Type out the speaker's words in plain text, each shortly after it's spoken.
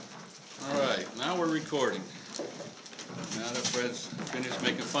Now we're recording. Now that Fred's finished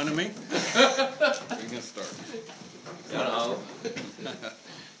making fun of me, we can start. Hello.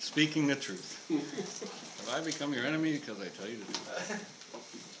 Speaking the truth. Have I become your enemy because I tell you to do that?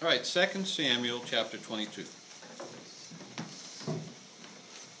 All right, 2 Samuel chapter 22.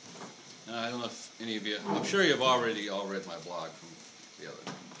 Now, I don't know if any of you, I'm sure you've already all read my blog from the other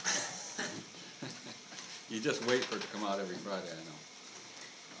day. You just wait for it to come out every Friday, I know.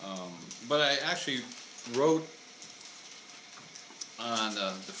 But I actually wrote on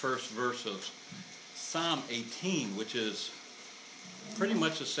the first verse of Psalm 18, which is pretty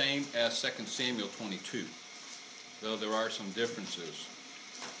much the same as 2 Samuel 22, though there are some differences.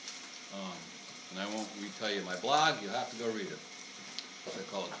 And I won't retell you my blog, you'll have to go read it. As I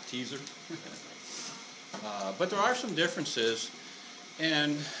call it, a teaser. But there are some differences,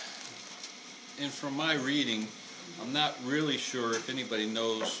 and from my reading, I'm not really sure if anybody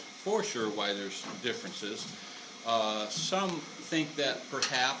knows for sure why there's differences. Some think that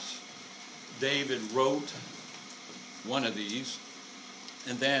perhaps David wrote one of these,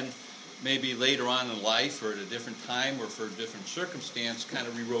 and then maybe later on in life or at a different time or for a different circumstance kind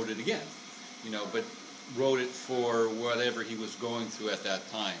of rewrote it again, but wrote it for whatever he was going through at that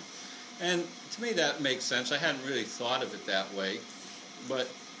time. And to me that makes sense. I hadn't really thought of it that way, but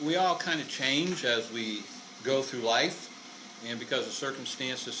we all kind of change as we go through life, and because of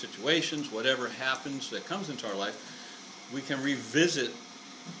circumstances, situations, whatever happens that comes into our life, we can revisit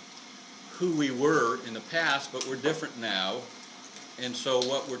who we were in the past, but we're different now. And so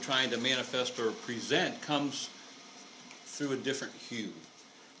what we're trying to manifest or present comes through a different hue.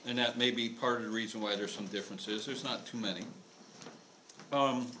 And that may be part of the reason why there's some differences. There's not too many.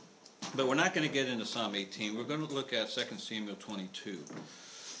 But we're not going to get into Psalm 18. We're going to look at 2 Samuel 22.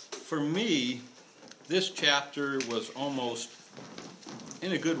 For me, this chapter was almost,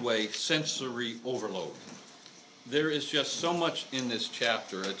 in a good way, sensory overload. There is just so much in this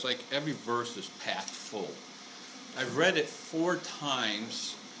chapter. It's like every verse is packed full. I've read it 4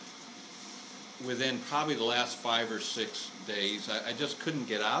 times within probably the last 5 or 6 days. I just couldn't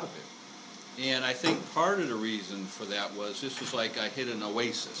get out of it. And I think part of the reason for that was this was like I hit an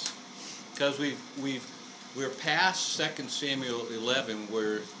oasis. Because we're past 2 Samuel 11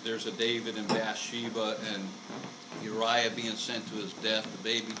 where there's a David and Bathsheba and Uriah being sent to his death, the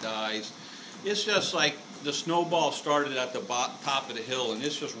baby dies. It's just like the snowball started at the top of the hill and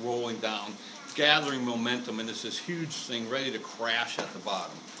it's just rolling down, gathering momentum, and it's this huge thing ready to crash at the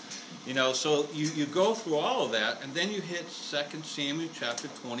bottom. So you go through all of that, and then you hit 2 Samuel chapter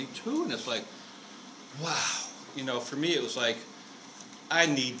 22, and it's like, wow. For me it was like, I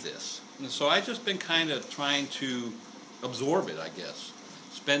need this. And so I've just been kind of trying to absorb it, I guess.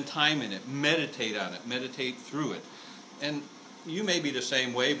 Spend time in it, meditate on it, meditate through it. And you may be the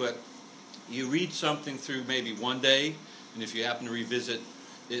same way, but you read something through maybe one day, and if you happen to revisit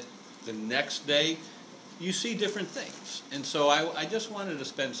it the next day, you see different things. And so I just wanted to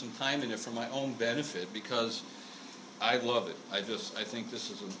spend some time in it for my own benefit because I love it. I think this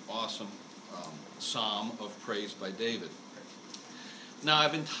is an awesome psalm of praise by David. Now,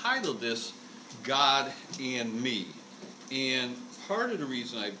 I've entitled this God and Me. And part of the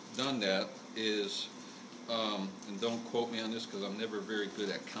reason I've done that is, and don't quote me on this because I'm never very good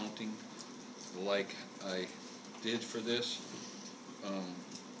at counting like I did for this.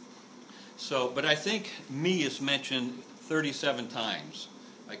 But I think me is mentioned 37 times.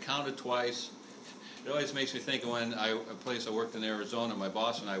 I counted twice. It always makes me think of when a place I worked in Arizona, my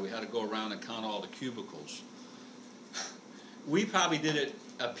boss and I, we had to go around and count all the cubicles. We probably did it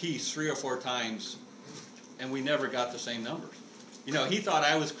a piece 3 or 4 times, and we never got the same numbers. He thought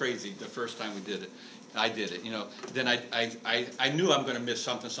I was crazy the first time we did it. I did it, Then I knew I'm going to miss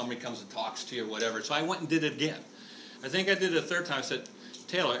something. Somebody comes and talks to you or whatever. So I went and did it again. I think I did it a 3rd time. I said,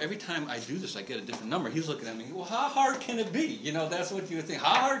 Taylor, every time I do this, I get a different number. He's looking at me. Well, how hard can it be? That's what you would think.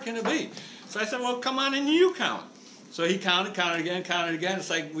 How hard can it be? So I said, well, come on and you count. So he counted again. It's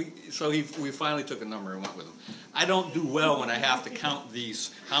like we finally took a number and went with him. I don't do well when I have to count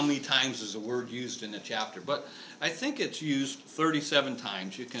these, how many times is a word used in a chapter. But I think it's used 37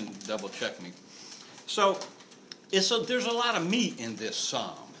 times. You can double check me. So there's a lot of meat in this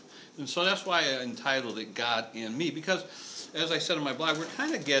psalm. And so that's why I entitled it God and Me. Because, as I said in my blog, we're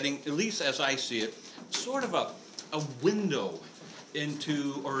kind of getting, at least as I see it, sort of a window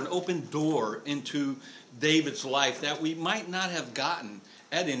into, or an open door into David's life that we might not have gotten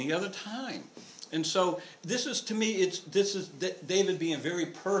at any other time. And so this is, to me, this is David being very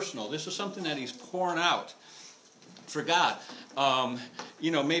personal. This is something that he's pouring out for God.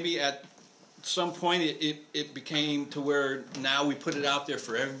 Maybe at some point it became to where now we put it out there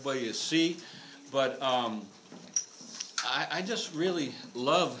for everybody to see. But I just really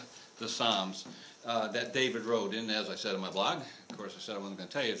love the Psalms that David wrote. And as I said in my blog, of course I said I wasn't going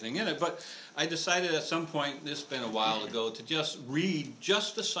to tell you anything in it, but I decided at some point, this has been a while ago, to just read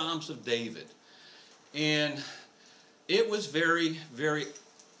just the Psalms of David. And it was very, very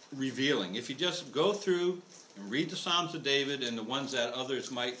revealing. If you just go through and read the Psalms of David and the ones that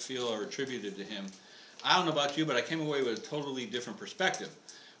others might feel are attributed to him, I don't know about you, but I came away with a totally different perspective,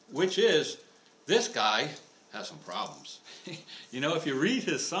 which is this guy has some problems. You know, if you read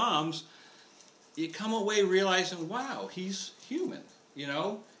his Psalms, you come away realizing, wow, he's human. You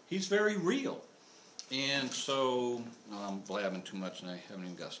know, he's very real. And so, I'm blabbing too much and I haven't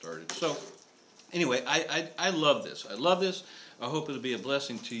even got started. So, anyway, I love this. I love this. I hope it'll be a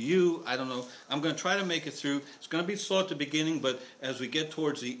blessing to you. I don't know. I'm going to try to make it through. It's going to be slow at the beginning, but as we get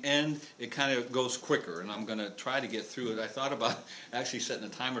towards the end, it kind of goes quicker, and I'm going to try to get through it. I thought about actually setting a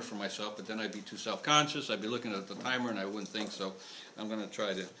timer for myself, but then I'd be too self-conscious. I'd be looking at the timer, and I wouldn't think so. I'm going to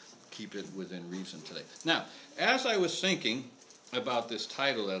try to keep it within reason today. Now, as I was thinking about this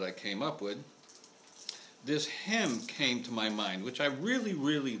title that I came up with, this hymn came to my mind, which I really,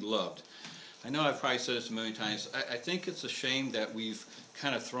 really loved. I know I've probably said this a million times. I think it's a shame that we've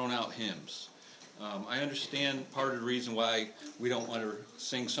kind of thrown out hymns. I understand part of the reason why we don't want to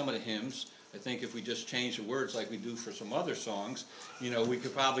sing some of the hymns. I think if we just change the words like we do for some other songs, you know, we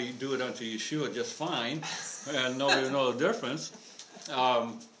could probably do it unto Yeshua just fine, and nobody would know the difference.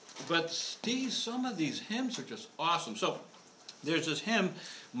 But some of these hymns are just awesome. So there's this hymn,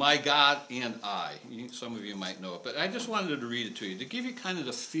 My God and I. Some of you might know it, but I just wanted to read it to you to give you kind of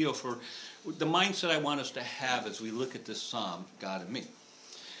the feel for the mindset I want us to have as we look at this psalm, God and me.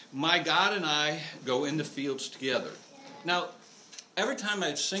 My God and I go in the fields together. Now, every time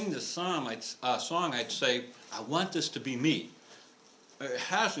I'd sing this song, I'd say, I want this to be me. It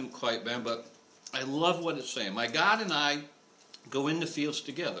hasn't quite been, but I love what it's saying. My God and I go in the fields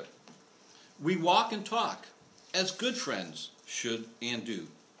together. We walk and talk as good friends should and do.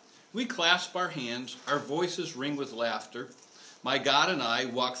 We clasp our hands, our voices ring with laughter. My God and I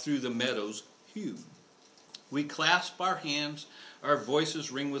walk through the meadows, Hugh. We clasp our hands, our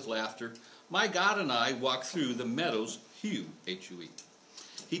voices ring with laughter. My God and I walk through the meadows, Hugh, H-U-E.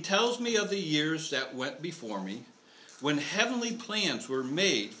 He tells me of the years that went before me, when heavenly plans were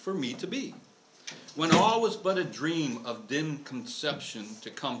made for me to be. When all was but a dream of dim conception to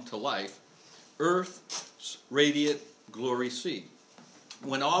come to life, earth's radiant glory see.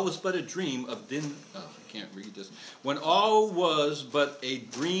 When all was but a dream of When all was but a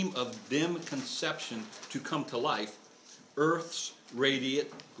dream of dim conception to come to life, earth's radiant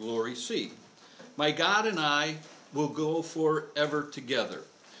glory see. My God and I will go forever together.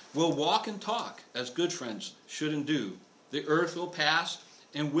 We'll walk and talk as good friends should and do. The earth will pass,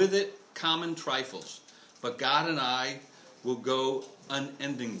 and with it common trifles. But God and I will go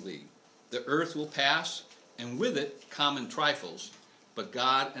unendingly. The earth will pass, and with it common trifles. But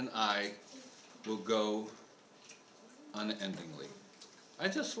God and I will go unendingly. I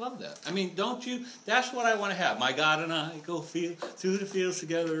just love that. I mean, don't you? That's what I want to have. My God and I go through the fields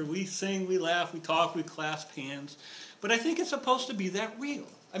together. We sing, we laugh, we talk, we clasp hands. But I think it's supposed to be that real.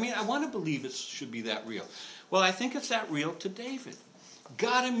 I mean, I want to believe it should be that real. Well, I think it's that real to David.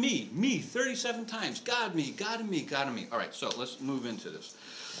 God and me 37 times. God, me, God and me, God and me. All right, so let's move into this.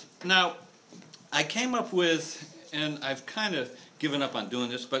 Now, I came up with, and I've kind of given up on doing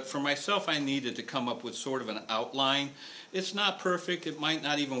this, but for myself I needed to come up with sort of an outline. It's not perfect. It might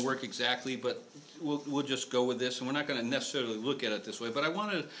not even work exactly, but we'll just go with this, and we're not going to necessarily look at it this way, but I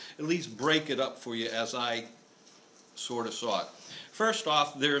want to at least break it up for you as I sort of saw it. First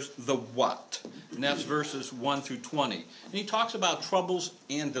off, there's the what, and that's verses 1 through 20. And he talks about troubles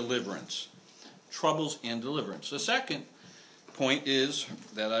and deliverance. Troubles and deliverance. The second point is,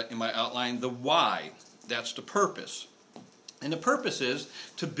 that in my outline, the why. That's the purpose. And the purpose is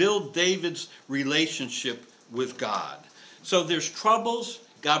to build David's relationship with God. So there's troubles,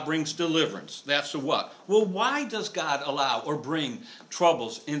 God brings deliverance. That's the what. Well, why does God allow or bring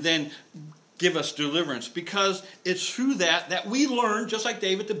troubles and then give us deliverance? Because it's through that we learn, just like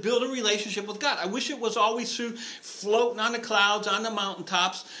David, to build a relationship with God. I wish it was always through floating on the clouds, on the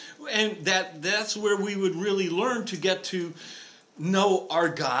mountaintops, and that's where we would really learn to get to know our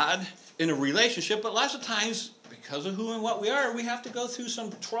God in a relationship. But lots of times, because of who and what we are, we have to go through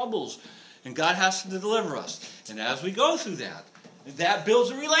some troubles, and God has to deliver us. And as we go through that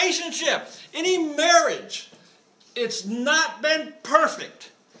builds a relationship. Any marriage, it's not been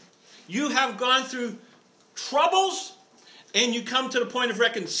perfect. You have gone through troubles, and you come to the point of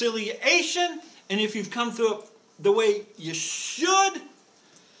reconciliation, and if you've come through it the way you should,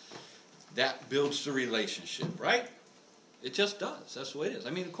 that builds the relationship, right? It just does. That's the way it is. I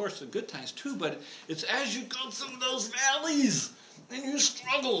mean, of course, the good times too, but it's as you go through those valleys and you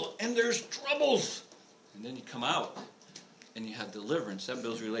struggle and there's troubles. And then you come out and you have deliverance. That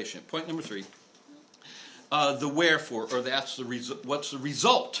builds a relationship. Point number 3. The wherefore, or that's the what's the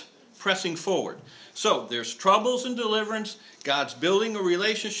result? Pressing forward. So there's troubles and deliverance. God's building a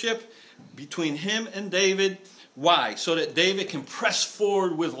relationship between him and David. Why? So that David can press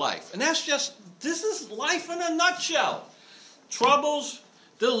forward with life. And this is life in a nutshell. Troubles,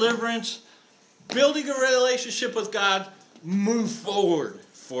 deliverance, building a relationship with God, move forward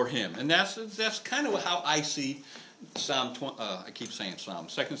for him. And that's kind of how I see Psalm 2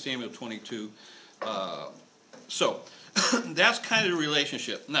 Samuel 22. So that's kind of the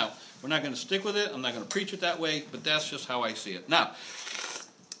relationship. Now, we're not going to stick with it. I'm not going to preach it that way, but that's just how I see it. Now,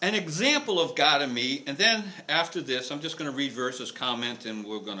 an example of God and me, and then after this, I'm just going to read verses, comment, and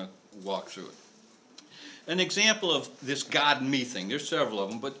we're going to walk through it. An example of this God and me thing. There's several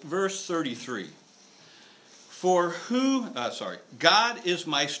of them, but verse 33. God is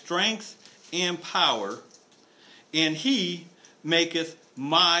my strength and power, and he maketh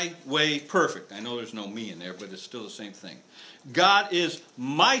my way perfect. I know there's no me in there, but it's still the same thing. God is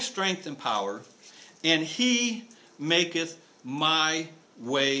my strength and power, and he maketh my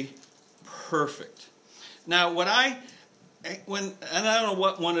way perfect. Now, and I don't know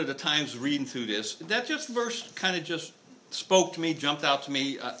what one of the times reading through this, that just verse kind of just spoke to me, jumped out to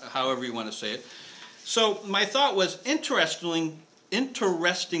me, however you want to say it. So my thought was, interestingly,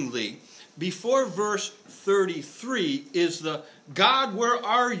 before verse 33 is the God, where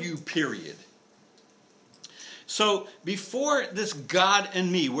are you, period. So before this God and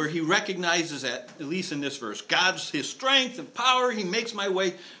me, where he recognizes that, at least in this verse, God's his strength and power, he makes my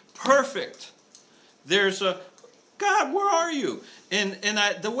way perfect. There's a, God, where are you? And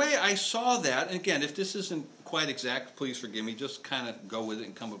the way I saw that, and again, if this isn't quite exact, please forgive me, just kind of go with it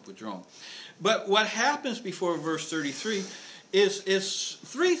and come up with your own. But what happens before verse 33 is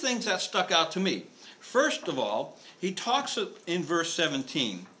 3 things that stuck out to me. First of all, he talks in verse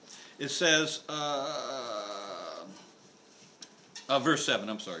 17. It says, verse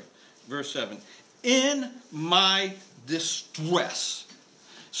 7, Verse 7. In my distress.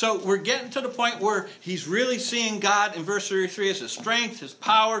 So we're getting to the point where he's really seeing God in verse 33 as his strength, his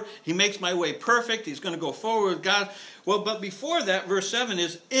power. He makes my way perfect. He's going to go forward with God. Well, but before that, verse 7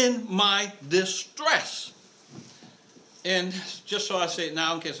 is in my distress. And just so I say it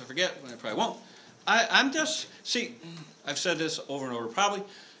now in case I forget, I probably won't. I've said this over and over probably.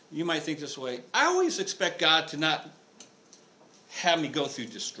 You might think this way. I always expect God to not have me go through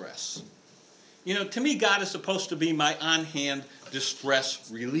distress. You know, to me, God is supposed to be my on-hand distress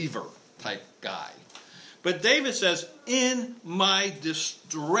reliever type guy. But David says, in my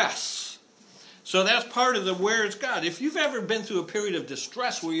distress. So that's part of the where is God. If you've ever been through a period of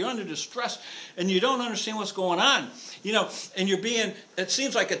distress where you're under distress and you don't understand what's going on, you know, and you're being, it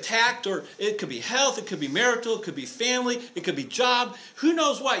seems like attacked, or it could be health, it could be marital, it could be family, it could be job, who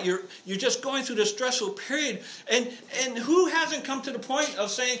knows what, you're just going through this stressful period, and who hasn't come to the point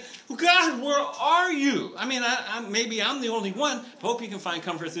of saying, God, where are you? I mean, maybe I'm the only one. I hope you can find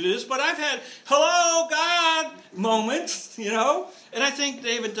comfort through this, but I've had, hello, God, moments, you know, and I think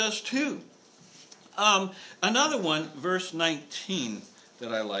David does too. Another one, verse 19,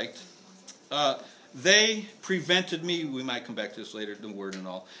 that I liked. They prevented me, we might come back to this later, the word and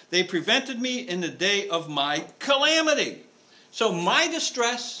all. They prevented me in the day of my calamity. So my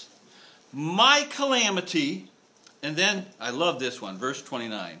distress, my calamity, and then, I love this one, verse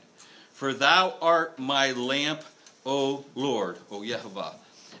 29. For thou art my lamp, O Lord, O Yehovah.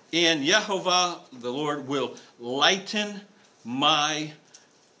 And Yehovah, the Lord, will lighten my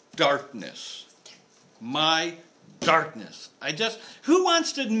darkness. My darkness. Who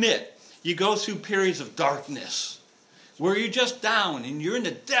wants to admit you go through periods of darkness where you're just down and you're in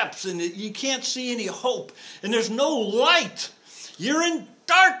the depths and you can't see any hope and there's no light? You're in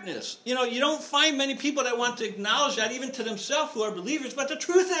darkness. You know, you don't find many people that want to acknowledge that, even to themselves who are believers. But the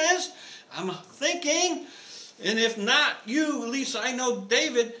truth is, I'm thinking, and if not you, at least I know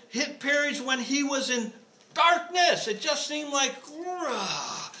David hit periods when he was in darkness. It just seemed like,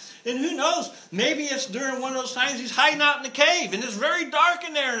 and who knows, maybe it's during one of those times he's hiding out in the cave and it's very dark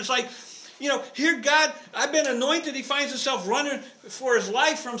in there. And it's like, you know, here God, I've been anointed. He finds himself running for his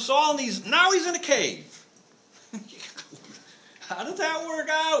life from Saul, and now he's in a cave. How does that work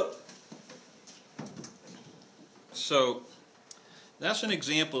out? So That's an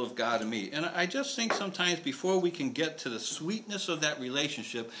example of God and me. And I just think sometimes before we can get to the sweetness of that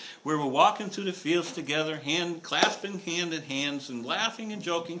relationship, where we're walking through the fields together, clasping hand in hands and laughing and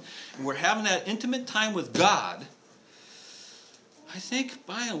joking, and we're having that intimate time with God, I think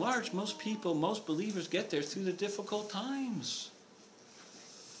by and large most people, most believers get there through the difficult times.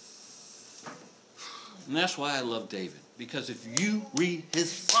 And that's why I love David. Because if you read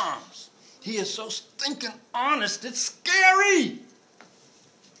his Psalms, he is so stinking honest, it's scary.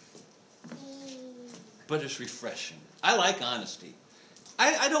 But it's refreshing. I like honesty.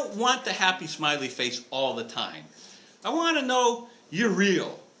 I don't want the happy smiley face all the time. I want to know you're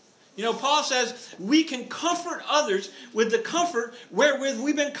real. You know, Paul says we can comfort others with the comfort wherewith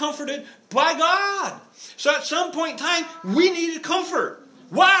we've been comforted by God. So at some point in time, we needed comfort.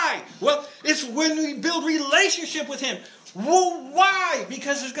 Why? Well, it's when we build relationship with Him. Well, why?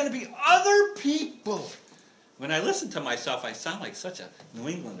 Because there's going to be other people. When I listen to myself, I sound like such a New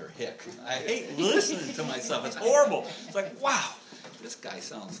Englander hick. I hate listening to myself. It's horrible. It's like, wow, this guy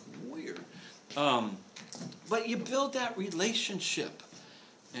sounds weird. But you build that relationship.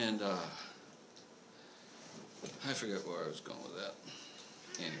 And I forget where I was going with that.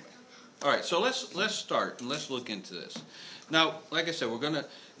 Anyway. All right, so let's start and let's look into this. Now, like I said,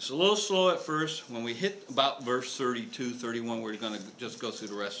 it's a little slow at first. When we hit about verse 32, 31, we're going to just go through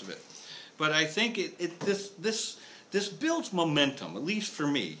the rest of it. But I think this builds momentum, at least for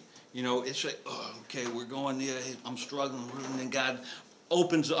me. You know, it's like, oh, okay, we're going there. I'm struggling, and then God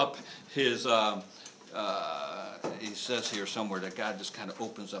opens up His. He says here somewhere that God just kind of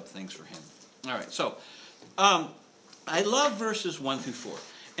opens up things for him. All right, so I love verses 1 through 4.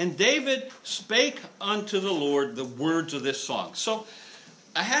 And David spake unto the Lord the words of this song. So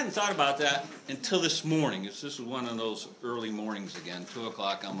I hadn't thought about that until this morning. This is one of those early mornings again. 2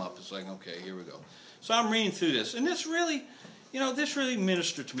 o'clock, I'm up. It's like, okay, here we go. So I'm reading through this. And this really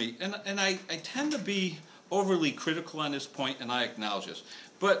ministered to me. And I tend to be overly critical on this point, and I acknowledge this.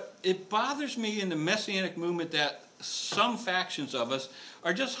 But it bothers me in the Messianic movement that some factions of us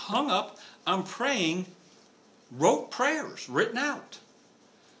are just hung up on praying rote prayers written out.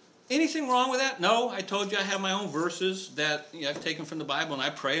 Anything wrong with that? No, I told you I have my own verses that I've taken from the Bible, and I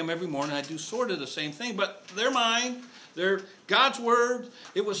pray them every morning. I do sort of the same thing, but they're mine. They're God's Word.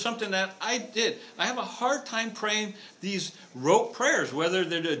 It was something that I did. I have a hard time praying these rote prayers, whether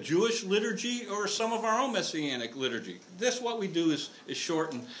they're the Jewish liturgy or some of our own Messianic liturgy. This, what we do, is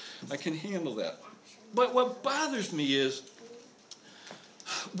short, and I can handle that. But what bothers me is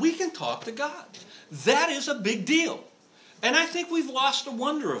we can talk to God. That is a big deal. And I think we've lost the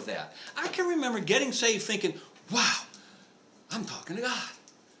wonder of that. I can remember getting saved thinking, wow, I'm talking to God.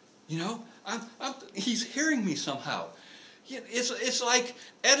 You know, He's hearing me somehow. It's like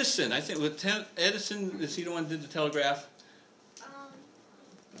Edison. I think with Edison, is he the one who did the telegraph?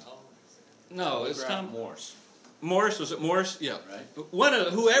 No, it's Morse. Morse, was it Morse? Yeah. Right.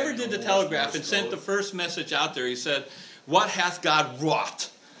 Whoever did the telegraph and sent the first message out there, he said, "What hath God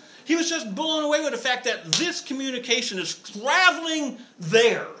wrought?" He was just blown away with the fact that this communication is traveling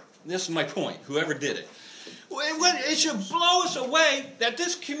there. This is my point, whoever did it. It should blow us away that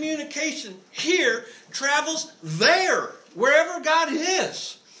this communication here travels there, wherever God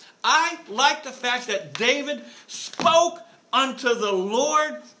is. I like the fact that David spoke unto the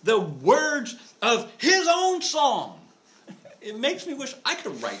Lord the words of his own song. It makes me wish I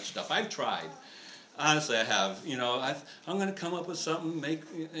could write stuff. I've tried. Honestly, I have. You know, I'm going to come up with something,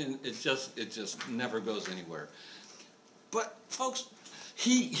 and it just never goes anywhere. But folks,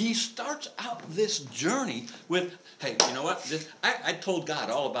 he starts out this journey with, hey, you know what? I told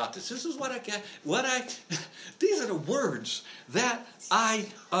God all about this. This is what I get. These are the words that I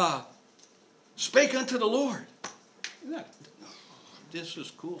spake unto the Lord. This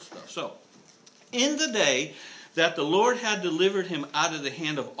is cool stuff. So, in the day that the Lord had delivered him out of the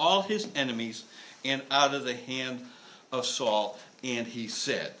hand of all his enemies and out of the hand of Saul, and he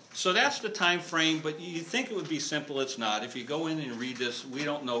said. So that's the time frame, but you think it would be simple. It's not. If you go in and read this, we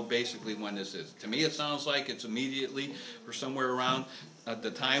don't know basically when this is. To me, it sounds like it's immediately or somewhere around the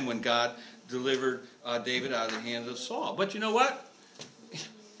time when God delivered David out of the hand of Saul. But you know what?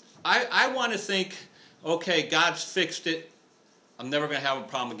 I want to think, okay, God's fixed it. I'm never going to have a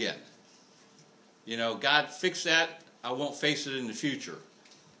problem again. You know, God fixed that. I won't face it in the future.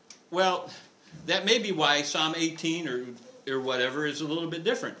 Well, that may be why Psalm 18 or whatever is a little bit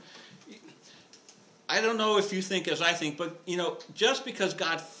different. I don't know if you think as I think, but, you know, just because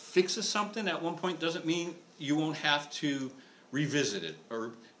God fixes something at one point doesn't mean you won't have to revisit it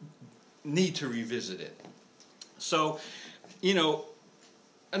or need to revisit it. So, you know,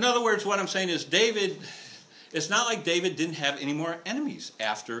 in other words, what I'm saying is David It's not like David didn't have any more enemies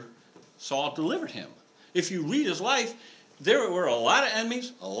after Saul delivered him. If you read his life, there were a lot of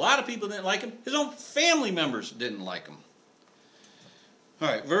enemies. A lot of people didn't like him. His own family members didn't like him. All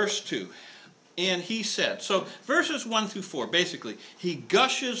right, verse 2. And he said, so verses 1 through 4, basically, he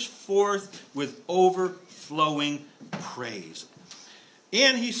gushes forth with overflowing praise.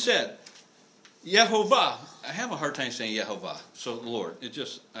 And he said, Yehovah, I have a hard time saying Yehovah, so the Lord,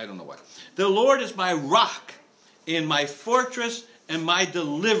 I don't know why. The Lord is my rock and my fortress and my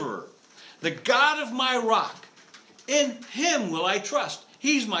deliverer, the God of my rock. In him will I trust.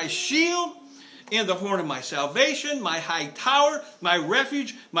 He's my shield and the horn of my salvation, my high tower, my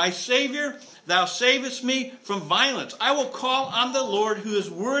refuge, my Savior. Thou savest me from violence. I will call on the Lord who is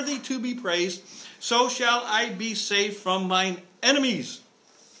worthy to be praised. So shall I be saved from mine enemies.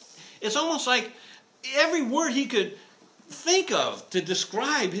 It's almost like every word he could think of to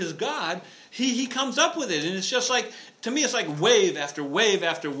describe his God, he comes up with it. And it's just like, to me, it's like wave after wave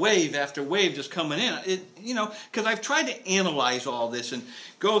after wave after wave just coming in. Because I've tried to analyze all this and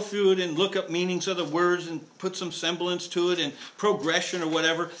go through it and look up meanings of the words and put some semblance to it and progression or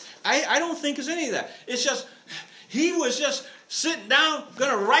whatever. I don't think it's any of that. It's just, he was just sitting down,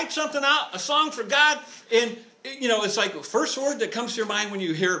 going to write something out, a song for God, and it's like the first word that comes to your mind when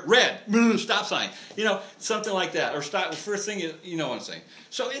you hear red, stop sign, something like that. Or stop, the first thing, you know what I'm saying.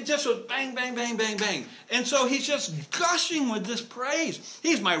 So it just was bang, bang, bang, bang, bang. And so he's just gushing with this praise.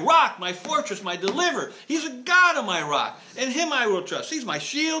 He's my rock, my fortress, my deliverer. He's a God of my rock. In him I will trust. He's my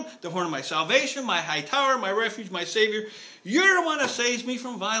shield, the horn of my salvation, my high tower, my refuge, my Savior. You're the one that saves me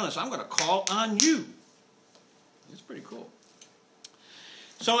from violence. I'm going to call on you. It's pretty cool.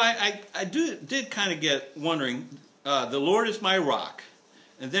 So I did kind of get wondering, the Lord is my rock.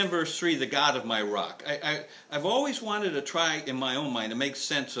 And then verse 3, the God of my rock. I've always wanted to try in my own mind to make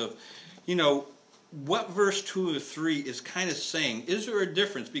sense of, what verse 2 or 3 is kind of saying. Is there a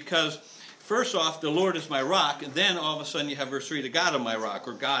difference? Because first off, the Lord is my rock. And then all of a sudden you have verse 3, the God of my rock,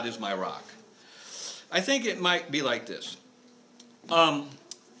 or God is my rock. I think it might be like this.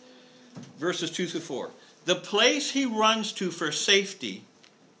 Verses 2 through 4. The place he runs to for safety,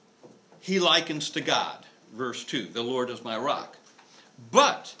 he likens to God. Verse 2, the Lord is my rock.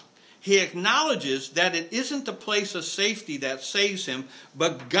 But he acknowledges that it isn't the place of safety that saves him,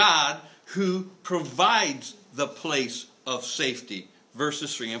 but God who provides the place of safety.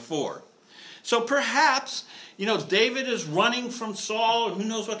 Verses 3 and 4. So perhaps, David is running from Saul. Who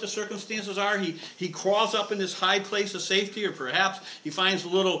knows what the circumstances are. He crawls up in this high place of safety, or perhaps he finds a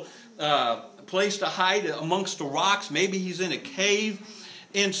little place to hide amongst the rocks. Maybe he's in a cave.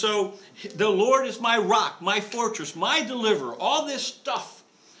 And so the Lord is my rock, my fortress, my deliverer, all this stuff.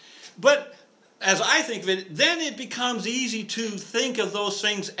 But as I think of it, then it becomes easy to think of those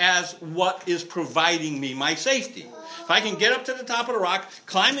things as what is providing me my safety. If I can get up to the top of the rock,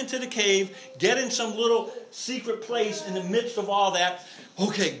 climb into the cave, get in some little secret place in the midst of all that,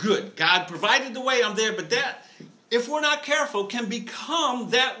 okay, good. God provided the way, I'm there. But that, if we're not careful, can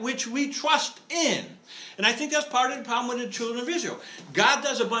become that which we trust in. And I think that's part of the problem with the children of Israel. God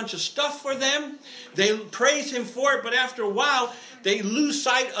does a bunch of stuff for them. They praise him for it, but after a while, they lose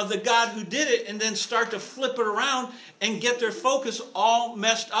sight of the God who did it and then start to flip it around and get their focus all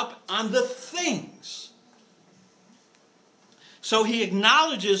messed up on the things. So he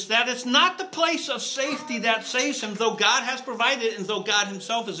acknowledges that it's not the place of safety that saves him, though God has provided it and though God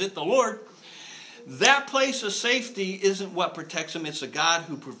himself is it, the Lord. That place of safety isn't what protects him. It's the God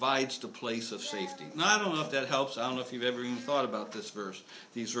who provides the place of safety. Now, I don't know if that helps. I don't know if you've ever even thought about these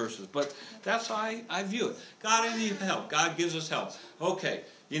verses. But that's how I view it. God, I need help. God gives us help. Okay,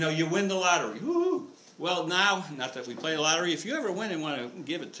 you win the lottery. Woo-hoo. Well, now, not that we play the lottery. If you ever win and want to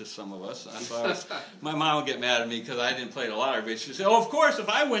give it to some of us, my mom will get mad at me because I didn't play the lottery. But she'll say, of course, if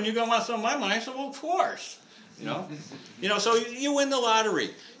I win, you're going to want some of my money. I said, well, of course. So you win the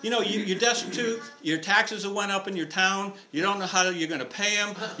lottery. You're destitute. Your taxes have went up in your town. You don't know how you're going to pay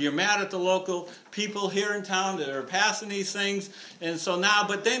them. You're mad at the local people here in town that are passing these things. And so now,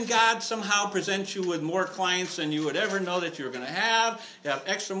 but then God somehow presents you with more clients than you would ever know that you were going to have. You have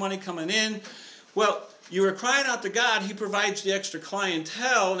extra money coming in. Well, you were crying out to God. He provides the extra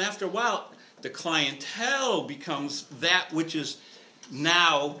clientele. And after a while, the clientele becomes that which is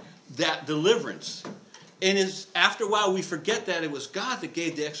now that deliverance. And after a while, we forget that it was God that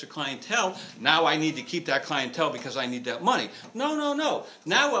gave the extra clientele. Now I need to keep that clientele because I need that money. No.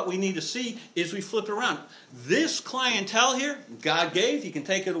 Now what we need to see is we flip it around. This clientele here, God gave. He can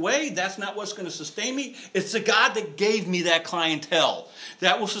take it away. That's not what's going to sustain me. It's the God that gave me that clientele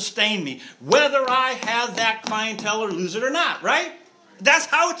that will sustain me, whether I have that clientele or lose it or not, right? That's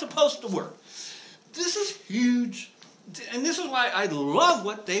how it's supposed to work. This is huge. And this is why I love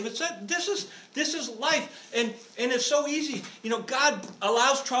what David said. This is life. And it's so easy. God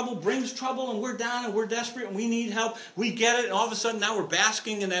allows trouble, brings trouble, and we're down and we're desperate and we need help. We get it, and all of a sudden now we're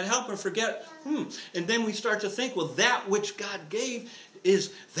basking in that help and forget. And then we start to think, well, that which God gave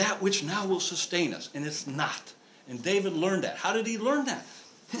is that which now will sustain us. And it's not. And David learned that. How did he learn that?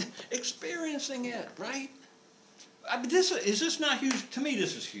 Experiencing it, right? Is this not huge? To me,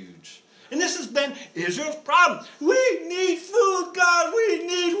 this is huge. And this has been Israel's problem. We need food, God. We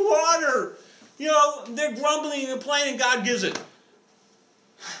need water. They're grumbling and complaining. God gives it.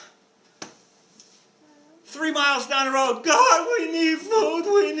 3 miles down the road, God, we need food.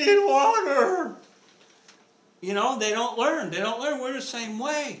 We need water. They don't learn. They don't learn. We're the same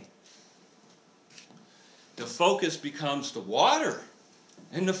way. The focus becomes the water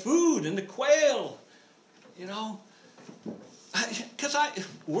and the food and the quail. Because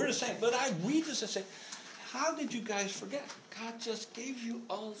we're the same, but I read this and say, how did you guys forget? God just gave you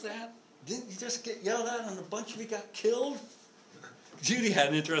all that. Didn't you just get yelled at and a bunch of you got killed? Judy had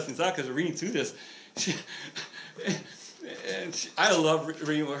an interesting thought because reading through this. I love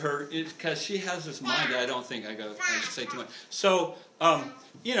reading with her because she has this mind that I don't think I say too much. So,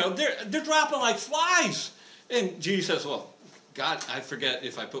 they're dropping like flies. And Judy says, well, God, I forget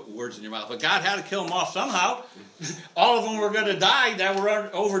if I put words in your mouth, but God had to kill them off somehow. All of them were going to die that were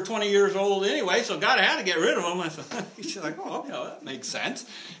over 20 years old anyway, so God had to get rid of them. I said, she's like, oh, that makes sense.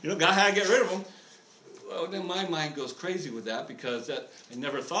 God had to get rid of them. Well, then my mind goes crazy with that because I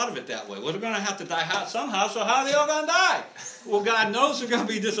never thought of it that way. Well, they're going to have to die somehow, so how are they all going to die? Well, God knows they're going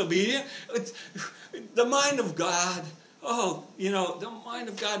to be disobedient. The mind of God, the mind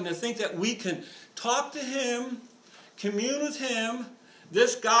of God, and to think that we can talk to Him, commune with Him,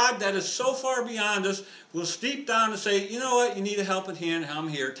 this God that is so far beyond us will steep down and say, you know what, you need a helping hand, I'm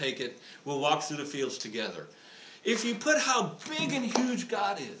here, take it. We'll walk through the fields together. If you put how big and huge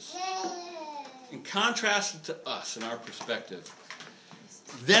God is, and contrast it to us in our perspective,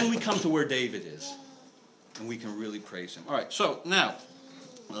 then we come to where David is, and we can really praise Him. All right, so now,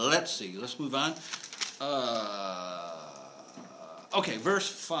 let's see. Let's move on. Okay, verse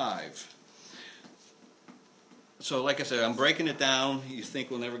 5. So, like I said, I'm breaking it down. You think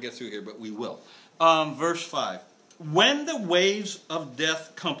we'll never get through here, but we will. Verse 5. When the waves of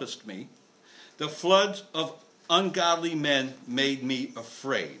death compassed me, the floods of ungodly men made me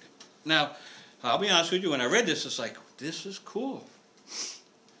afraid. Now, I'll be honest with you, when I read this, it's like, this is cool.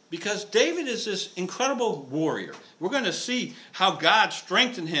 Because David is this incredible warrior. We're going to see how God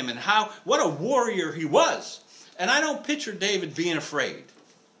strengthened him and what a warrior he was. And I don't picture David being afraid.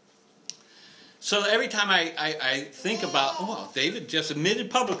 So every time I think about, David just admitted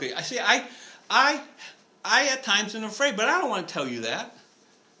publicly. I at times am afraid, but I don't want to tell you that.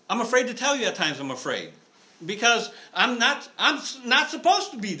 I'm afraid to tell you at times I'm afraid. Because I'm not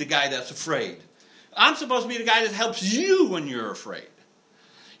supposed to be the guy that's afraid. I'm supposed to be the guy that helps you when you're afraid.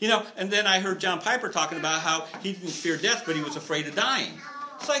 And then I heard John Piper talking about how he didn't fear death, but he was afraid of dying.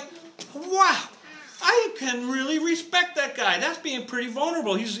 It's like, wow, I can really respect that guy. That's being pretty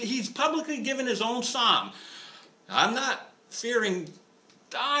vulnerable. He's publicly given his own psalm. I'm not fearing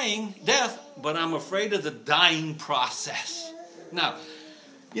death, but I'm afraid of the dying process. Now,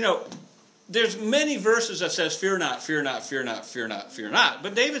 there's many verses that says, fear not, fear not, fear not, fear not, fear not.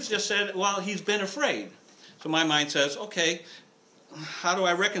 But David's just said, well, he's been afraid. So my mind says, okay, how do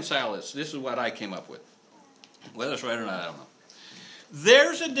I reconcile this? This is what I came up with. Whether it's right or not, I don't know.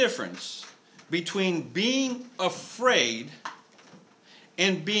 There's a difference between being afraid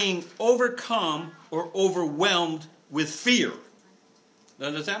and being overcome or overwhelmed with fear.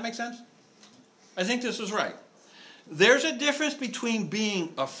 Now, does that make sense? I think this is right. There's a difference between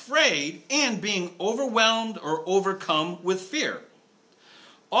being afraid and being overwhelmed or overcome with fear.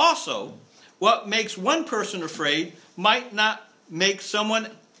 Also, what makes one person afraid might not make someone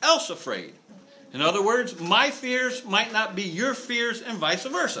else afraid. In other words, my fears might not be your fears and vice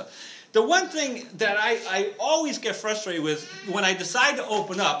versa. The one thing that I always get frustrated with when I decide to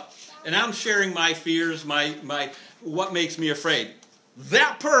open up and I'm sharing my fears, my what makes me afraid,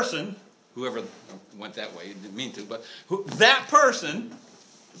 that person, whoever went that way, didn't mean to, but that person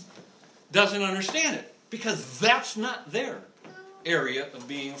doesn't understand it because that's not their area of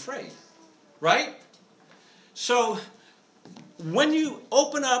being afraid, right? So when you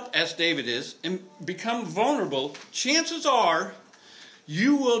open up, as David is, and become vulnerable, chances are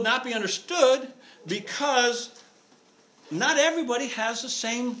you will not be understood because not everybody has the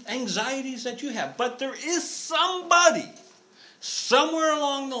same anxieties that you have. But there is somebody, somewhere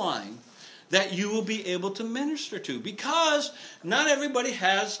along the line, that you will be able to minister to because not everybody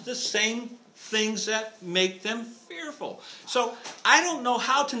has the same things that make them fearful. So I don't know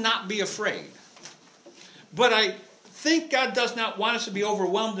how to not be afraid. But I think God does not want us to be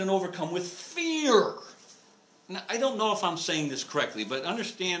overwhelmed and overcome with fear. Now, I don't know if I'm saying this correctly, but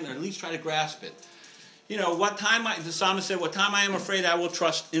understand, or at least try to grasp it. You know, the psalmist said, what time I am afraid, I will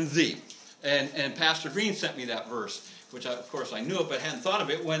trust in thee. And Pastor Green sent me that verse, which of course I knew it, but hadn't thought of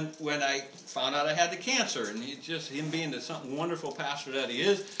it when I found out I had the cancer. And him being the wonderful pastor that he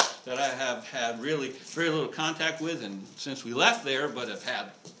is, that I have had really very little contact with, and since we left there, but have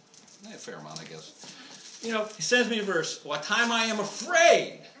had a fair amount, I guess. You know, he sends me a verse, what time I am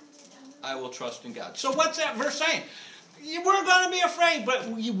afraid, I will trust in God. So what's that verse saying? We're going to be afraid,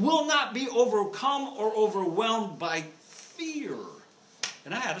 but you will not be overcome or overwhelmed by fear.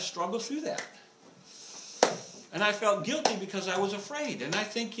 And I had to struggle through that. And I felt guilty because I was afraid. And I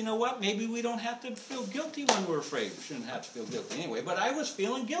think, you know what, maybe we don't have to feel guilty when we're afraid. We shouldn't have to feel guilty anyway, but I was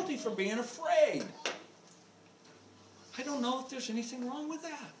feeling guilty for being afraid. I don't know if there's anything wrong with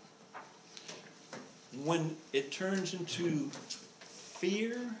that. When it turns into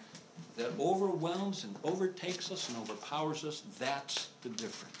fear that overwhelms and overtakes us and overpowers us, that's the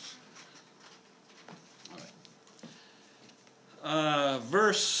difference. All right.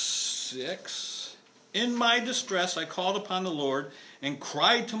 Verse 6. In my distress I called upon the Lord and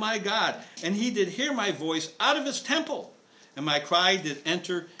cried to my God, and he did hear my voice out of his temple, and my cry did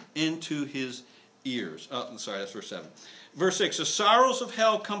enter into his ears. Oh, sorry, that's verse 7. Verse 6, the sorrows of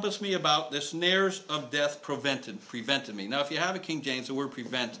hell compassed me about, the snares of death prevented me. Now, if you have a King James, the word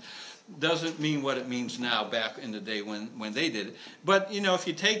prevent doesn't mean what it means now back in the day when they did it. But, you know, if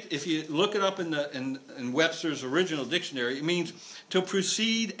you look it up in Webster's original dictionary, it means to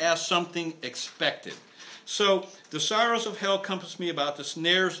proceed as something expected. So, the sorrows of hell compassed me about, the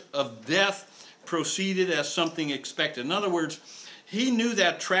snares of death proceeded as something expected. In other words, he knew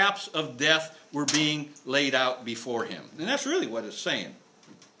that traps of death were being laid out before him. And that's really what it's saying.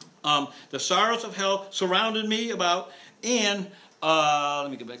 The sorrows of hell surrounded me about, and let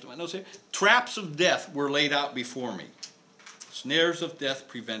me get back to my notes here. Traps of death were laid out before me. Snares of death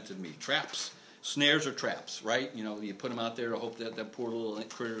prevented me. Traps. Snares are traps, right? You know, you put them out there to hope that that poor little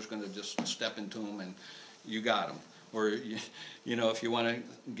critter is going to just step into them and you got them. Or, you know, if you want to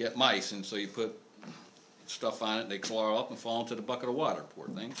get mice, and so you put stuff on it, they claw up and fall into the bucket of water, poor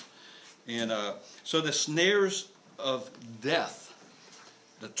things. And so the snares of death,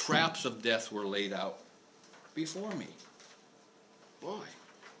 the traps of death were laid out before me. Boy.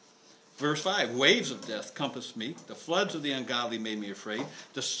 Verse 5, waves of death compassed me. The floods of the ungodly made me afraid.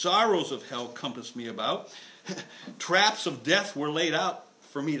 The sorrows of hell compassed me about. Traps of death were laid out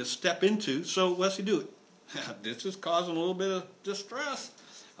for me to step into. So what's he do? This is causing a little bit of distress.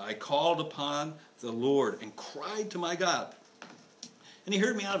 I called upon the Lord and cried to my God. And he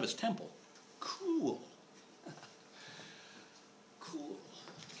heard me out of his temple. Cool. Cool.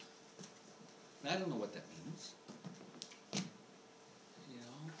 And I don't know what that means. You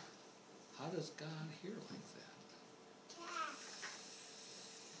know, how does God hear like that?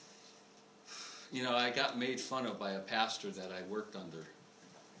 You know, I got made fun of by a pastor that I worked under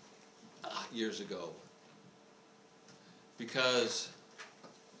years ago. Because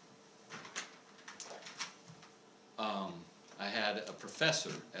I had a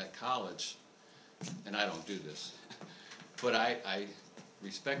professor at college, and I don't do this, but I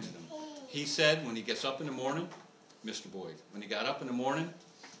respected him. He said when he gets up in the morning, Mr. Boyd, when he got up in the morning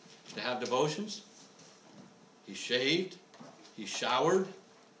to have devotions, he shaved, he showered,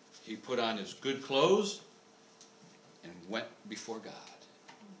 he put on his good clothes, and went before God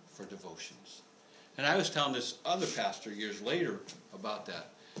for devotions. And I was telling this other pastor years later about that.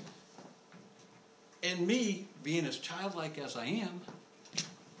 And me, being as childlike as I am,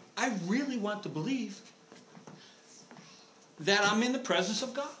 I really want to believe that I'm in the presence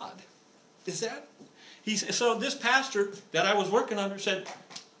of God. Is that? So this pastor that I was working under said,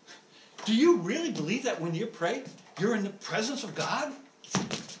 do you really believe that when you pray, you're in the presence of God?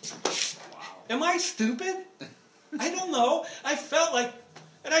 Wow. Am I stupid? I don't know. I felt like,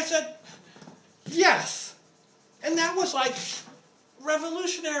 and I said, yes. And that was like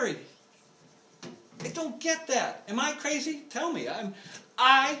revolutionary. I don't get that. Am I crazy? Tell me.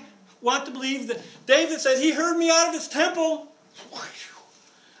 I want to believe that David said he heard me out of his temple.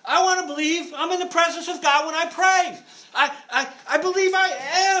 I want to believe I'm in the presence of God when I pray. I believe I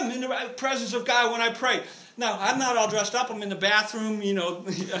am in the presence of God when I pray. Now, I'm not all dressed up. I'm in the bathroom, you know,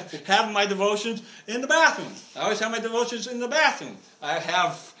 having my devotions in the bathroom. I always have my devotions in the bathroom. I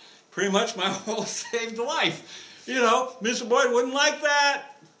have pretty much my whole saved life. You know, Mr. Boyd wouldn't like that.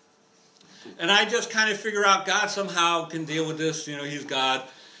 And I just kind of figure out God somehow can deal with this. You know, he's God.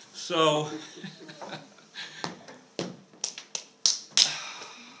 So,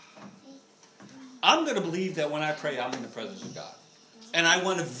 I'm going to believe that when I pray, I'm in the presence of God. And I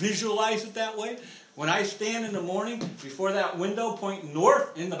want to visualize it that way. When I stand in the morning before that window pointing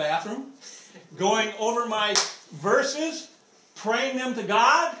north in the bathroom, going over my verses, praying them to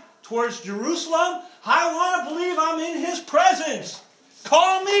God towards Jerusalem, I want to believe I'm in His presence.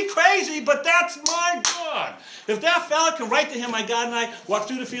 Call me crazy, but that's my God. If that fella can write to Him, my God and I walk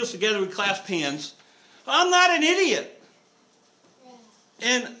through the fields together with clasped hands, I'm not an idiot.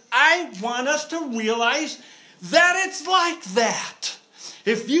 And I want us to realize that it's like that.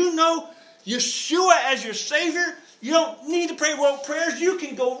 If you know Yeshua as your Savior, you don't need to pray rote prayers. You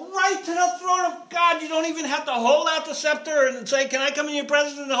can go right to the throne of God. You don't even have to hold out the scepter and say, can I come in your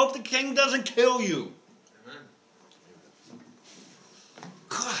presence and hope the king doesn't kill you? Amen.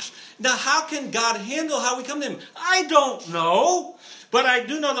 Gosh, now how can God handle how we come to Him? I don't know. But I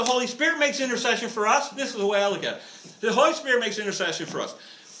do know the Holy Spirit makes intercession for us. This is the way I look at it. The Holy Spirit makes intercession for us.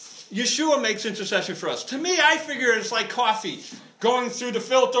 Yeshua makes intercession for us. To me, I figure it's like coffee going through the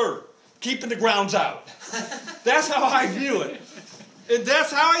filter, keeping the grounds out. That's how I view it.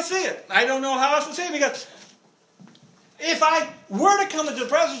 That's how I see it. I don't know how else to say it, because if I were to come into the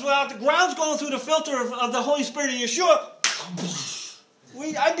presence without the grounds going through the filter of the Holy Spirit of Yeshua,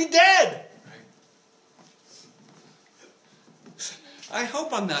 I'd be dead. I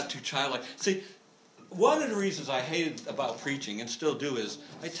hope I'm not too childlike. See, one of the reasons I hated about preaching, and still do, is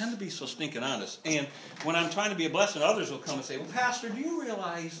I tend to be so stinking honest. And when I'm trying to be a blessing, others will come and say, well, Pastor, do you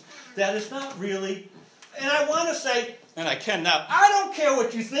realize that it's not really... And I want to say, and I can now, I don't care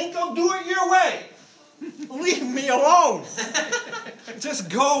what you think, I'll do it your way. Leave me alone. Just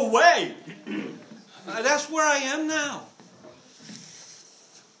go away. That's where I am now.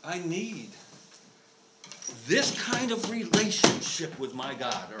 I need this kind of relationship with my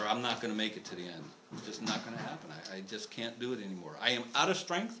God, or I'm not going to make it to the end. It's just not going to happen. I just can't do it anymore. I am out of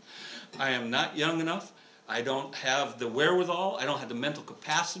strength. I am not young enough. I don't have the wherewithal. I don't have the mental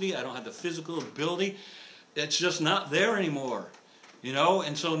capacity. I don't have the physical ability. It's just not there anymore. You know,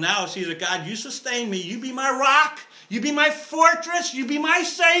 and so now it's either, God, you sustain me. You be my rock. You be my fortress. You be my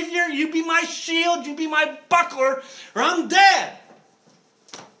savior. You be my shield. You be my buckler, or I'm dead.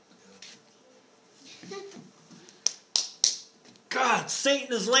 God,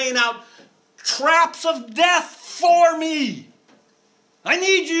 Satan is laying out traps of death for me. I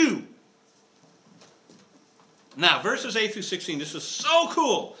need you. Now, verses 8 through 16, this is so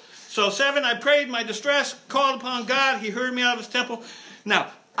cool. So 7, I prayed my distress, called upon God. He heard me out of His temple. Now,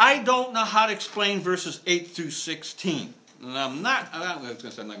 I don't know how to explain verses 8 through 16. And I'm not going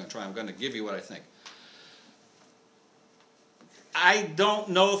to try. I'm going to give you what I think. I don't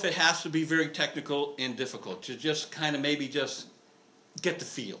know if it has to be very technical and difficult to just kind of maybe just get the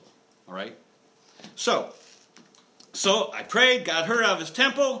feel. All right? So I prayed. God heard out of His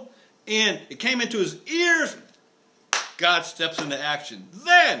temple, and it came into His ears. God steps into action.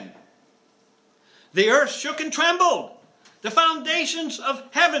 Then the earth shook and trembled. The foundations of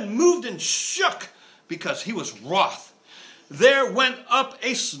heaven moved and shook because He was wroth. There went up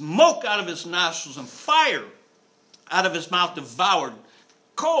a smoke out of His nostrils, and fire out of His mouth devoured.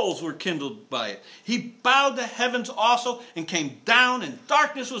 Coals were kindled by it. He bowed the heavens also and came down, and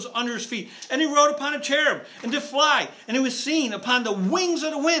darkness was under His feet. And He rode upon a cherub and did fly, and He was seen upon the wings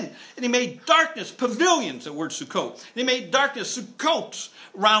of the wind. And He made darkness pavilions, the word Sukkot. And He made darkness Sukkots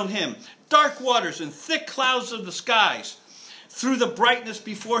round Him, dark waters and thick clouds of the skies. Through the brightness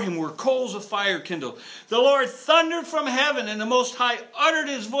before Him were coals of fire kindled. The Lord thundered from heaven, and the Most High uttered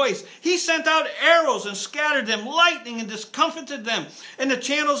His voice. He sent out arrows and scattered them, lightning and discomfited them. And the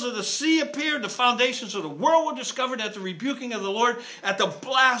channels of the sea appeared. The foundations of the world were discovered at the rebuking of the Lord, at the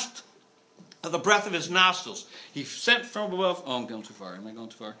blast of the breath of His nostrils. He sent from above. Oh, I'm going too far. Am I going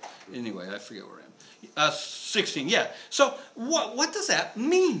too far? Anyway, I forget where I am. 16, yeah. So what does that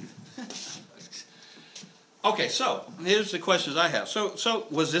mean? Okay, so here's the questions I have. So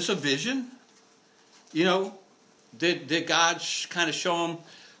was this a vision? You know, did God kind of show him,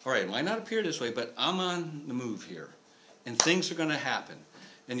 all right, it might not appear this way, but I'm on the move here, and things are going to happen.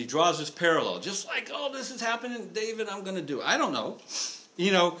 And He draws this parallel, just like, oh, this is happening, David, I'm going to do it. I don't know.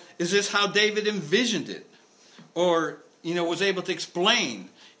 You know, is this how David envisioned it? Or, you know, was able to explain,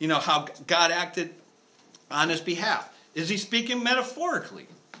 you know, how God acted on his behalf? Is he speaking metaphorically?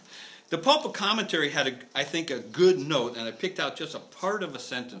 The pulpit commentary had, I think, a good note, and I picked out just a part of a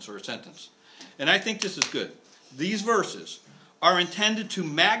sentence or a sentence. And I think this is good. These verses are intended to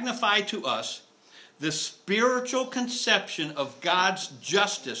magnify to us the spiritual conception of God's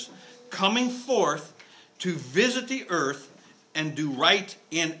justice coming forth to visit the earth and do right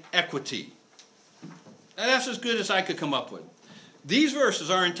in equity. And that's as good as I could come up with. These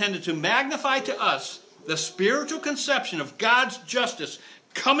verses are intended to magnify to us the spiritual conception of God's justice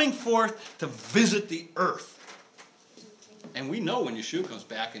coming forth to visit the earth. And we know when Yeshua comes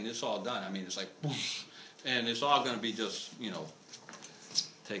back and it's all done. I mean, it's like, whoosh, and it's all going to be just,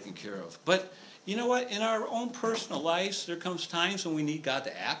 taken care of. But you know what? In our own personal lives, there comes times when we need God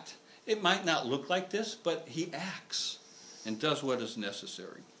to act. It might not look like this, but he acts and does what is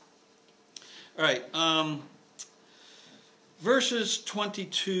necessary. All right. Verses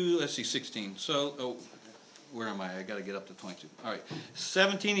 22, 16. So, where am I? I got to get up to 22. All right.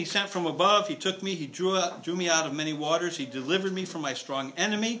 17, he sent from above. He took me. He drew me out of many waters. He delivered me from my strong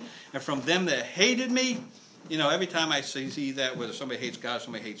enemy and from them that hated me. Every time I see that, whether somebody hates God or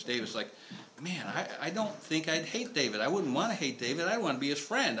somebody hates David, it's like, man, I don't think I'd hate David. I wouldn't want to hate David. I want to be his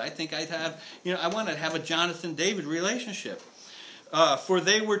friend. I think I'd have, I want to have a Jonathan-David relationship. For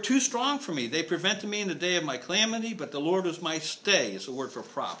they were too strong for me. They prevented me in the day of my calamity, but the Lord was my stay. It's a word for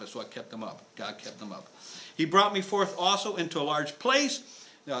prop. That's what kept them up. God kept them up. He brought me forth also into a large place.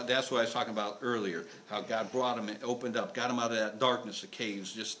 Now, that's what I was talking about earlier, how God brought him and opened up, got him out of that darkness of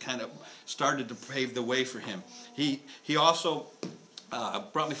caves, just kind of started to pave the way for him. He also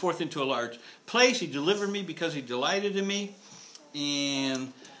brought me forth into a large place. He delivered me because he delighted in me.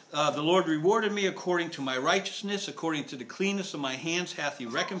 And the Lord rewarded me according to my righteousness, according to the cleanness of my hands hath he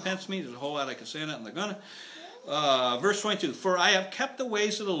recompensed me. There's a whole lot I could say on that, and they're going to. Verse 22, for I have kept the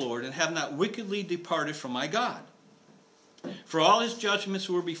ways of the Lord and have not wickedly departed from my God. For all his judgments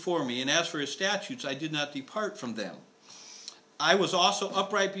were before me, and as for his statutes, I did not depart from them. I was also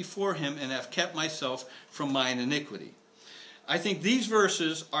upright before him, and have kept myself from mine iniquity. I think these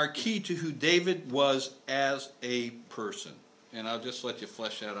verses are key to who David was as a person. And I'll just let you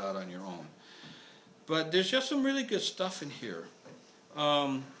flesh that out on your own. But there's just some really good stuff in here.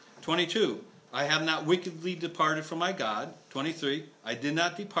 22, I have not wickedly departed from my God. 23, I did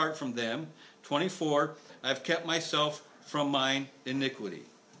not depart from them. 24, I have kept myself from mine iniquity.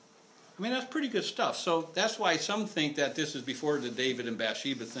 I mean, that's pretty good stuff. So that's why some think that this is before the David and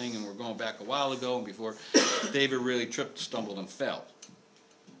Bathsheba thing, and we're going back a while ago, and before David really tripped, stumbled, and fell.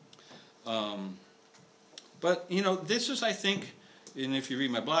 But, this is, I think, and if you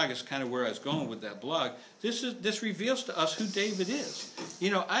read my blog, it's kind of where I was going with that blog. This reveals to us who David is.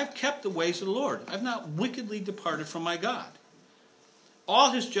 I've kept the ways of the Lord. I've not wickedly departed from my God.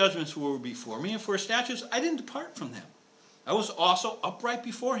 All his judgments were before me, and for his statutes, I didn't depart from them. I was also upright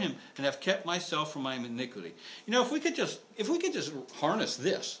before him, and have kept myself from my iniquity. If we could just harness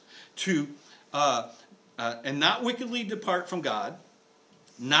this to and not wickedly depart from God,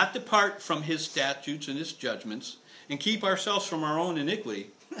 not depart from his statutes and his judgments, and keep ourselves from our own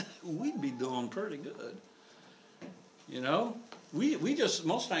iniquity, we'd be doing pretty good. We just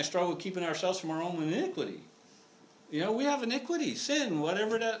most times struggle with keeping ourselves from our own iniquity. We have iniquity, sin,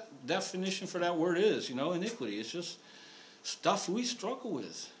 whatever that definition for that word is. Iniquity. It's just stuff we struggle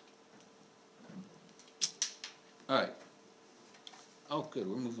with. All right. Oh, good.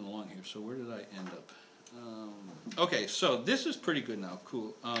 We're moving along here. So where did I end up? Okay, so this is pretty good now.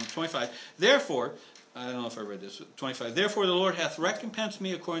 Cool. 25. Therefore, I don't know if I read this. 25. Therefore the Lord hath recompensed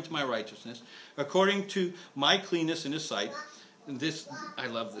me according to my righteousness, according to my cleanness in his sight. And this, I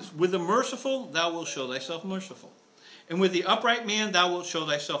love this. With the merciful thou wilt show thyself merciful. And with the upright man thou wilt show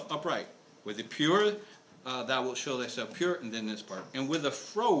thyself upright. With the pure thou wilt show thyself pure. And then this part. And with the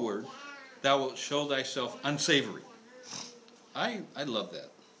froward thou wilt show thyself unsavory. I love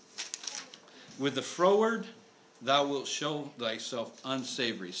that. With the froward thou wilt show thyself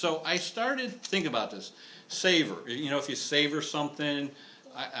unsavory. So I started thinking about this. Savor. If you savor something,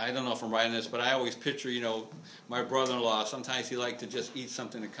 I don't know if I'm writing this, but I always picture, my brother-in-law, sometimes he liked to just eat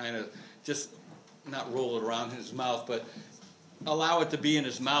something and kind of just not roll it around in his mouth, but allow it to be in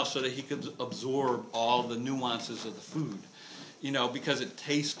his mouth so that he could absorb all the nuances of the food, because it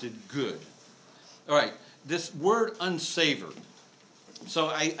tasted good. All right, this word unsavored. So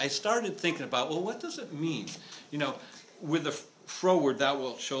I started thinking about, well, what does it mean? With the froward thou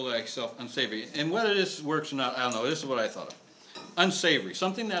wilt show thyself unsavory. And whether this works or not, I don't know. This is what I thought of. Unsavory.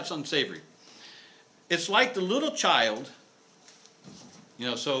 Something that's unsavory. It's like the little child,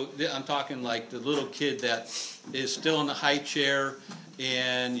 so I'm talking like the little kid that is still in the high chair,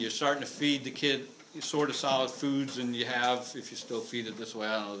 and you're starting to feed the kid sort of solid foods, and you have, if you still feed it this way,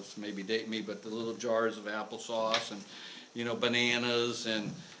 I don't know, this maybe date me, but the little jars of applesauce and bananas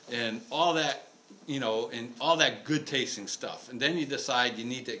and all that, and all that good tasting stuff. And then you decide you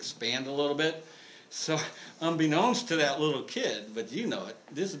need to expand a little bit. So unbeknownst to that little kid, but it,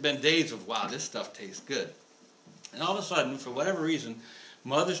 this has been days of, wow, this stuff tastes good. And all of a sudden, for whatever reason,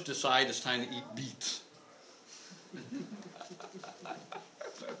 mothers decide it's time to eat beets.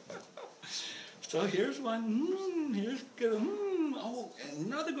 So here's one, here's good, oh,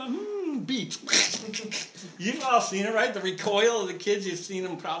 another one, beets. You've all seen it, right? The recoil of the kids. You've seen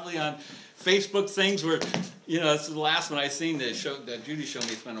them probably on Facebook things where, this is the last one I seen that Judy showed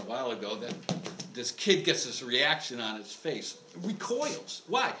me a while ago, that this kid gets this reaction on his face. Recoils.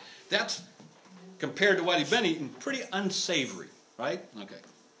 Why? That's, compared to what he'd been eating, pretty unsavory, right? Okay.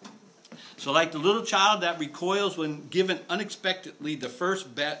 So like the little child that recoils when given unexpectedly the first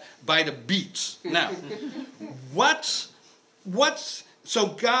bite of beets. Now, so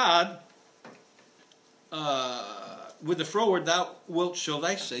God, with the forward, thou wilt show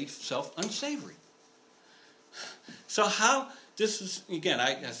thyself unsavory. So how, this is, again,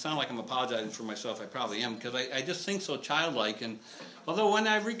 I sound like I'm apologizing for myself, I probably am, because I just think so childlike, and although when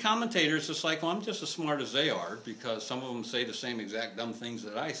I read commentators, it's like, well, I'm just as smart as they are, because some of them say the same exact dumb things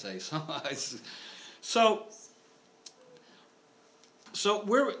that I say. So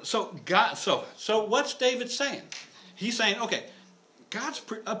what's David saying? He's saying, okay, God's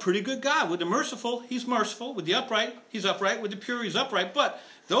a pretty good God. With the merciful, he's merciful. With the upright, he's upright. With the pure, he's upright. But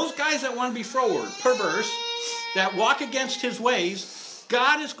those guys that want to be froward, perverse, that walk against his ways,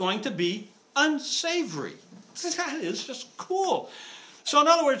 God is going to be unsavory. That is just cool. So in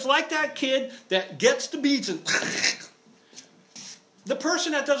other words, like that kid that gets the beads, and the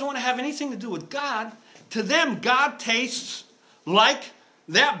person that doesn't want to have anything to do with God, to them God tastes like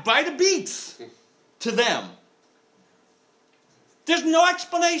that bite of beets. To them. There's no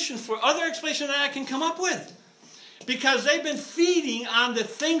other explanation that I can come up with. Because they've been feeding on the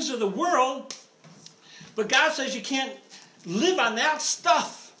things of the world, but God says you can't live on that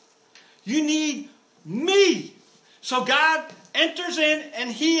stuff. You need me. So God enters in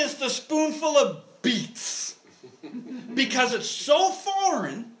and he is the spoonful of beets. Because it's so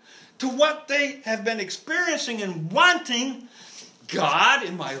foreign to what they have been experiencing and wanting. God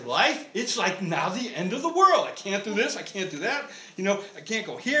in my life, it's like now the end of the world. I can't do this, I can't do that. I can't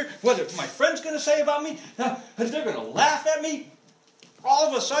go here. What is my friend's going to say about me? They're going to laugh at me. All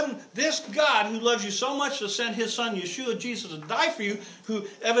of a sudden, this God who loves you so much to send his son, Yeshua, Jesus, to die for you, who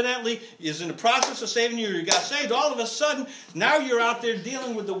evidently is in the process of saving you, or you got saved, all of a sudden, now you're out there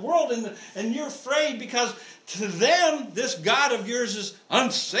dealing with the world, and you're afraid because to them, this God of yours is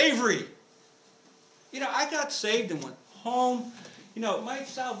unsavory. I got saved and went home. My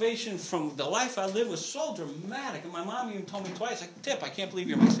salvation from the life I lived was so dramatic. And my mom even told me twice, like, Tip, I can't believe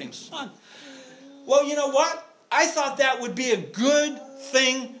you're my same son. Well, you know what? I thought that would be a good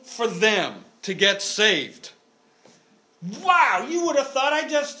thing for them to get saved. Wow, you would have thought I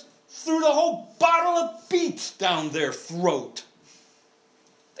just threw the whole bottle of beets down their throat.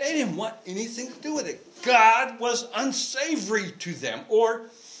 They didn't want anything to do with it. God was unsavory to them, or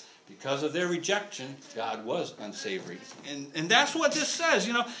because of their rejection, God was unsavory. And that's what this says.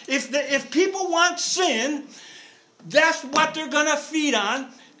 If people want sin, that's what they're going to feed on.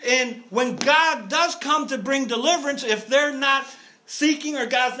 And when God does come to bring deliverance, if they're not seeking or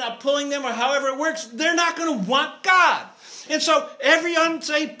God's not pulling them or however it works, they're not going to want God. And so every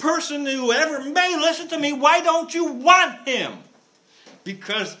unsaved person who ever may listen to me, why don't you want him?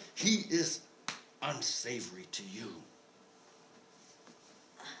 Because he is unsavory to you.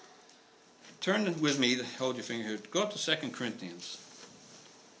 Turn with me, hold your finger here, go up to 2 Corinthians.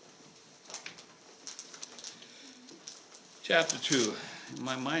 Chapter 2.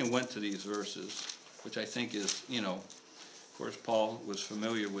 My mind went to these verses, which I think is, of course Paul was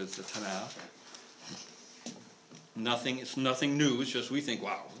familiar with the Tanakh. It's nothing new, it's just we think,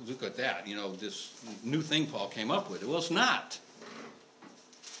 wow, look at that, this new thing Paul came up with. Well, it's not.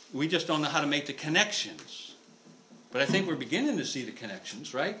 We just don't know how to make the connections. But I think we're beginning to see the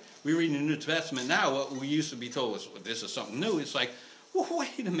connections, right? We read in the New Testament now what we used to be told was, well, this is something new. It's like, well,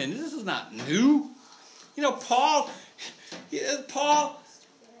 wait a minute, this is not new. Paul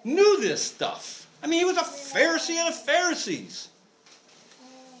knew this stuff. I mean, he was a Pharisee of the Pharisees.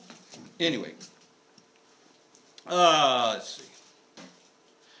 Anyway, let's see.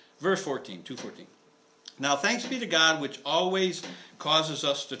 Verse 14, 2:14. Now thanks be to God which always causes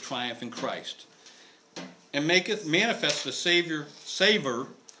us to triumph in Christ, and maketh manifest the savor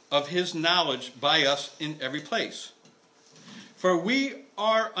of his knowledge by us in every place. For we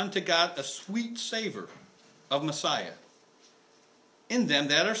are unto God a sweet savor of Messiah, in them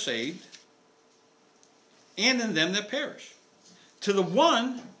that are saved, and in them that perish. To the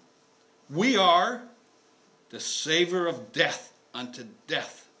one, we are the savor of death unto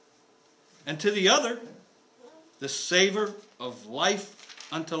death, and to the other, the savor of life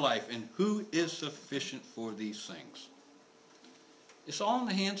unto life, and who is sufficient for these things? It's all in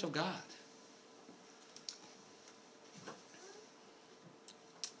the hands of God.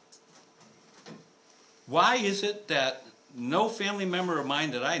 Why is it that no family member of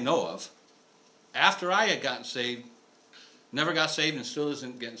mine that I know of, after I had gotten saved, never got saved and still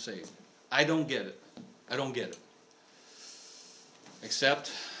isn't getting saved? I don't get it. I don't get it.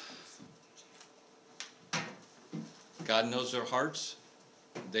 Except God knows their hearts.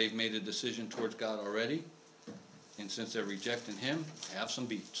 They've made a decision towards God already. And since they're rejecting Him, have some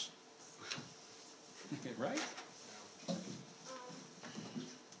beats. Right?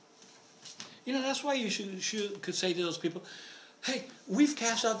 You know, that's why you could say to those people, hey, we've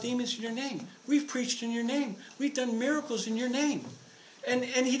cast out demons in your name. We've preached in your name. We've done miracles in your name. And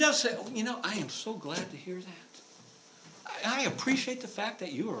he does say, you know, I am so glad to hear that. I appreciate the fact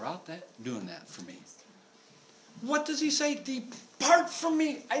that you are out there doing that for me. What does he say? Depart from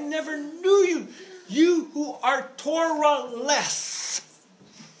me. I never knew you. You who are Torah-less.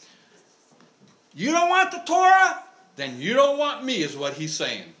 You don't want the Torah? Then you don't want me, is what he's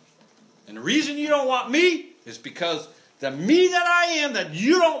saying. And the reason you don't want me is because the me that I am that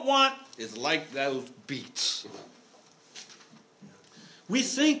you don't want is like those beats. We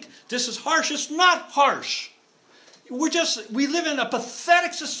think this is harsh. It's not harsh. We live in a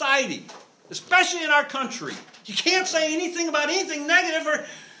pathetic society, especially in our country. You can't say anything about anything negative,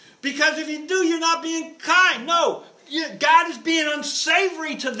 because if you do, you're not being kind. No, God is being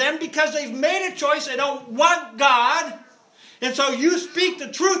unsavory to them because they've made a choice. They don't want God. And so you speak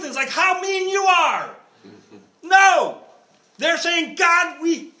the truth. And it's like, how mean you are. No. They're saying, God,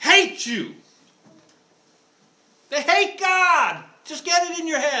 we hate you. They hate God. Just get it in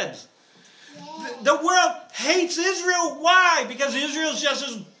your heads. The world hates Israel. Why? Because Israel's just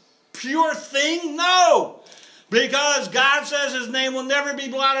this pure thing? No. Because God says His name will never be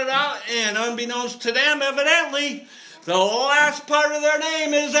blotted out. And unbeknownst to them, evidently, the last part of their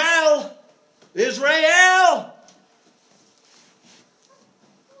name is El. Israel.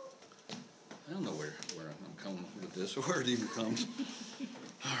 I don't know where I'm coming with this, or where it even comes.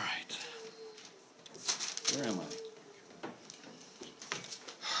 All right. Where am I?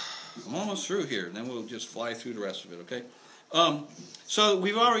 I'm almost through here, and then we'll just fly through the rest of it, okay? So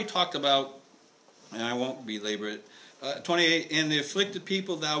we've already talked about, and I won't belabor it, 28, and the afflicted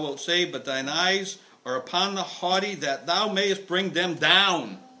people thou wilt save, but thine eyes are upon the haughty, that thou mayest bring them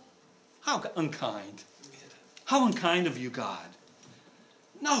down. How unkind. How unkind of you, God.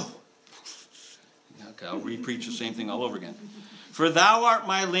 No. Okay, I'll re-preach the same thing all over again. For thou art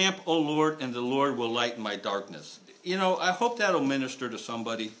my lamp, O Lord, and the Lord will lighten my darkness. You know, I hope that'll minister to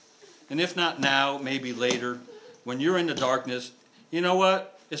somebody. And if not now, maybe later, when you're in the darkness, you know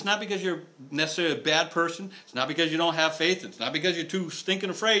what? It's not because you're necessarily a bad person. It's not because you don't have faith. It's not because you're too stinking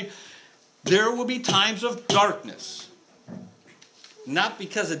afraid. There will be times of darkness. Not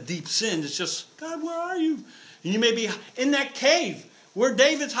because of deep sin. It's just, God, where are you? And you may be in that cave where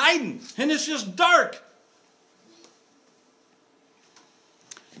David's hiding, and it's just dark.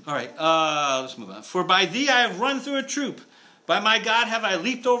 All right, let's move on. For by thee I have run through a troop. By my God have I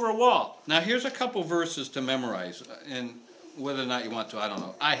leaped over a wall. Now here's a couple verses to memorize, and whether or not you want to, I don't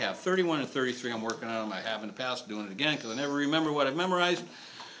know. I have 31 and 33. I'm working on them. I have in the past, doing it again because I never remember what I've memorized.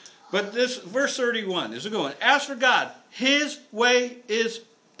 But this verse 31 is a good one. As for God, His way is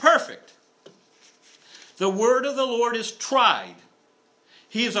perfect. The word of the Lord is tried.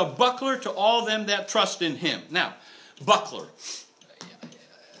 He is a buckler to all them that trust in Him. Now, buckler.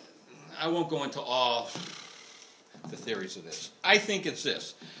 I won't go into all the theories of this. I think it's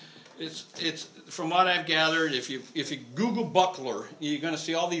this. It's from what I've gathered, if you Google buckler, you're going to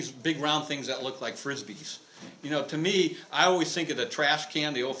see all these big round things that look like Frisbees. You know, to me, I always think of the trash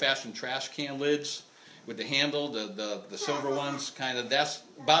can, the old-fashioned trash can lids with the handle, the silver ones, kind of, that's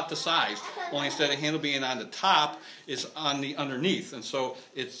about the size. Only instead of the handle being on the top, it's on the underneath. And so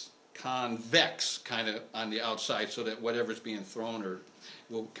it's convex kind of on the outside so that whatever's being thrown or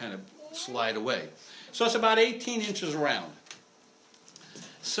will kind of slide away. So it's about 18 inches around.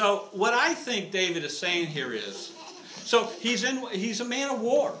 So what I think David is saying here is, so he's a man of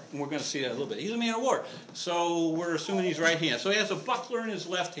war, and we're going to see that a little bit. He's a man of war. So we're assuming he's right hand. So he has a buckler in his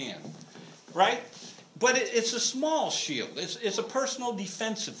left hand, right? But it's a small shield. It's a personal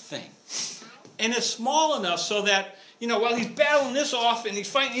defensive thing. And it's small enough so that, you know, while he's battling this off and he's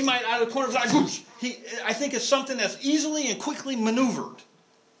fighting, he might out of the corner of his eye, whoosh, I think it's something that's easily and quickly maneuvered.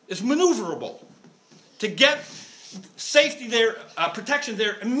 It's maneuverable to get safety there, protection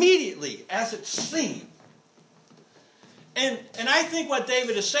there immediately as it's seen. And I think what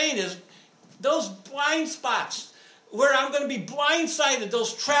David is saying is those blind spots where I'm going to be blindsided,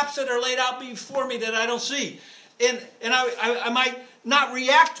 those traps that are laid out before me that I don't see. And I might not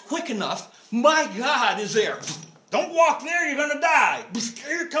react quick enough. My God is there. Don't walk there, you're going to die.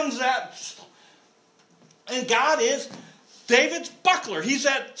 Here comes that. And God is David's buckler. He's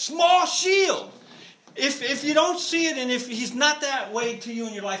that small shield. If you don't see it, and if he's not that way to you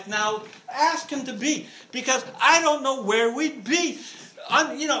in your life now, ask him to be. Because I don't know where we'd be.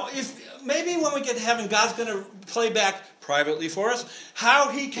 If maybe when we get to heaven, God's going to play back privately for us how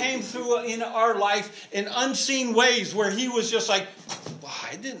he came through in our life in unseen ways where he was just like, well,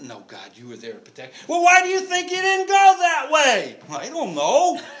 I didn't know, God, you were there to protect. Well, why do you think you didn't go that way? Well, I don't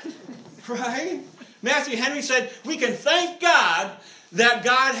know. Right? Matthew Henry said, we can thank God that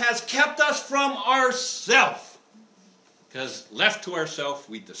God has kept us from ourselves. Because left to ourselves,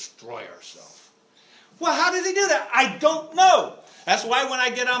 we destroy ourselves. Well, how did he do that? I don't know. That's why when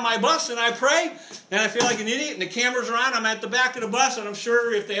I get on my bus and I pray, and I feel like an idiot, and the camera's are on, I'm at the back of the bus, and I'm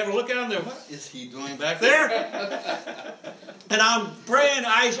sure if they ever look at him, they're, what is he doing back there? And I'm praying,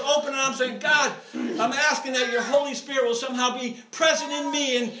 eyes open, and I'm saying, God, I'm asking that your Holy Spirit will somehow be present in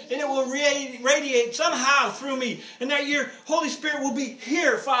me, and it will radiate somehow through me, and that your Holy Spirit will be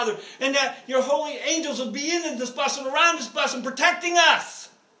here, Father, and that your holy angels will be in this bus and around this bus and protecting us.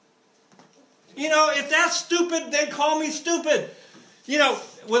 If that's stupid, then call me stupid.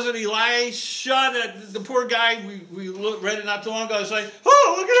 Was it Elisha, the poor guy, we read it not too long ago, it's like,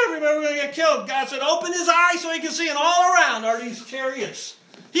 oh, look at everybody, we're going to get killed. God said, open his eyes so he can see, and all around are these chariots.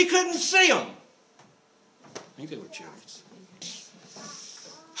 He couldn't see them. I think they were chariots.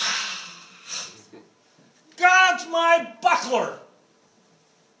 God's my buckler.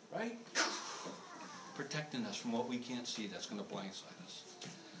 Right? Protecting us from what we can't see that's going to blindside us.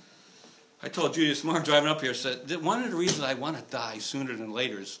 I told Judy this morning driving up here, said that one of the reasons I want to die sooner than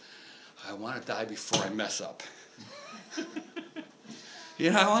later is I want to die before I mess up.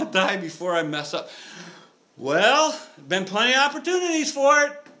 I want to die before I mess up. Well, been plenty of opportunities for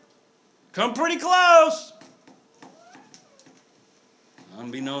it. Come pretty close.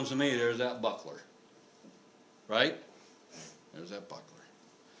 Unbeknownst to me, there's that buckler. Right? There's that buckler.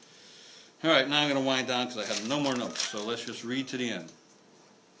 All right, now I'm going to wind down because I have no more notes. So let's just read to the end.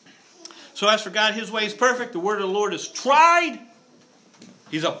 So as for God, his way is perfect. The word of the Lord is tried.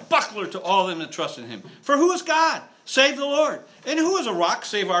 He's a buckler to all them that trust in him. For who is God? Save the Lord. And who is a rock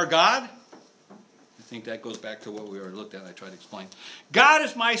save our God? I think that goes back to what we already looked at. I tried to explain. God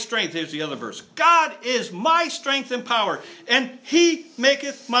is my strength. Here's the other verse. God is my strength and power, and he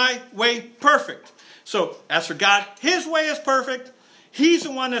maketh my way perfect. So as for God, his way is perfect. He's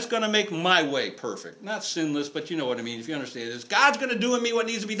the one that's going to make my way perfect. Not sinless, but you know what I mean, if you understand this. God's going to do in me what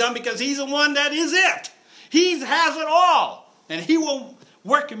needs to be done because he's the one that is it. He has it all. And he will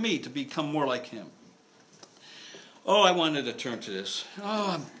work in me to become more like him. Oh, I wanted to turn to this.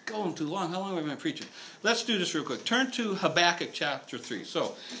 Oh, I'm going too long. How long have I been preaching? Let's do this real quick. Turn to Habakkuk chapter 3.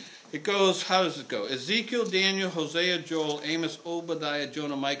 So, it goes, how does it go? Ezekiel, Daniel, Hosea, Joel, Amos, Obadiah,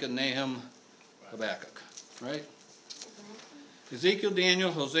 Jonah, Micah, Nahum, Habakkuk. Right? Ezekiel,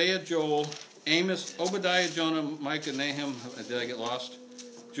 Daniel, Hosea, Joel, Amos, Obadiah, Jonah, Micah, Nahum. Did I get lost?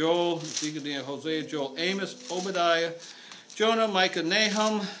 Joel, Ezekiel, Daniel, Hosea, Joel, Amos, Obadiah, Jonah, Micah,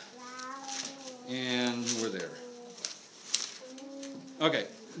 Nahum. And we're there. Okay,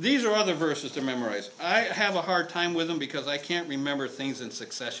 these are other verses to memorize. I have a hard time with them because I can't remember things in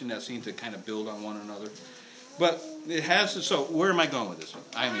succession that seem to kind of build on one another. But it has to, so where am I going with this one?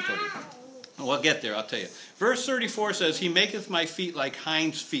 I haven't told you. Well, I'll get there, I'll tell you. Verse 34 says, he maketh my feet like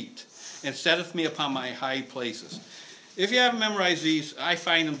hinds' feet, and setteth me upon my high places. If you haven't memorized these, I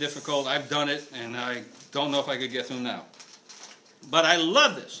find them difficult. I've done it, and I don't know if I could get through them now. But I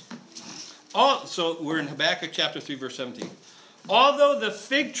love this. So we're in Habakkuk chapter 3, verse 17. Although the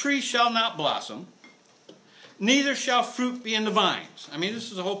fig tree shall not blossom, neither shall fruit be in the vines. I mean,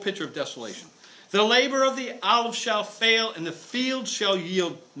 this is a whole picture of desolation. The labor of the olive shall fail, and the field shall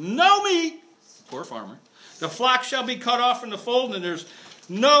yield no meat. Poor farmer. The flock shall be cut off from the fold, and there's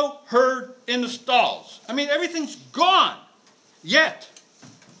no herd in the stalls. I mean, everything's gone. Yet,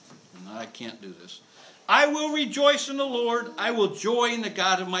 and I can't do this, I will rejoice in the Lord. I will joy in the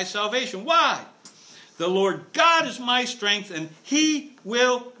God of my salvation. Why? The Lord God is my strength, and he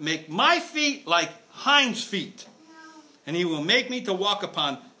will make my feet like hinds' feet. And he will make me to walk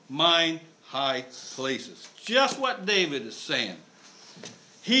upon mine high places. Just what David is saying.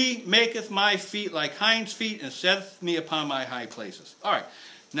 He maketh my feet like hinds' feet, and setteth me upon my high places. All right.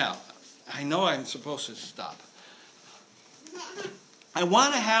 Now, I know I'm supposed to stop. I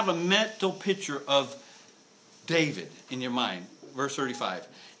want to have a mental picture of David in your mind. Verse 35.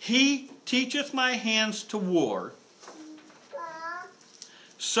 He teacheth my hands to war,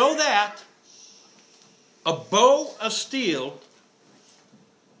 so that a bow of steel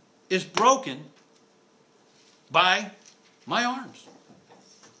is broken by my arms.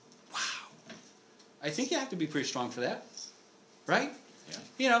 Wow. I think you have to be pretty strong for that. Right? Yeah.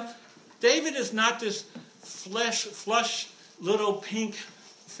 You know, David is not this flush little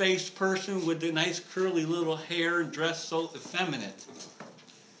pink-faced person with the nice curly little hair and dressed so effeminate.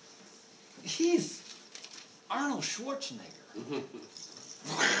 He's Arnold Schwarzenegger.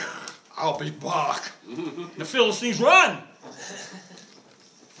 I'll be back. The Philistines run!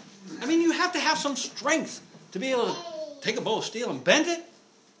 I mean, you have to have some strength to be able to take a bow of steel and bend it.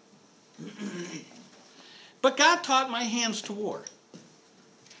 But God taught my hands to war.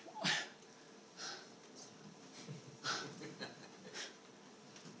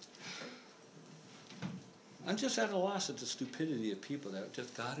 I'm just at a loss at the stupidity of people that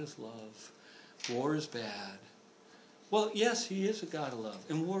just, God is love, war is bad. Well, yes, he is a God of love,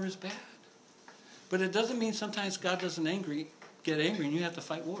 and war is bad. But it doesn't mean sometimes God doesn't get angry and you have to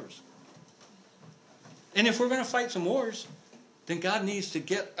fight wars. And if we're going to fight some wars, then God needs to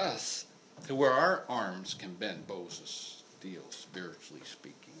get us to where our arms can bend bows of steel, spiritually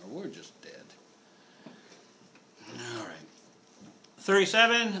speaking, or we're just dead. All right.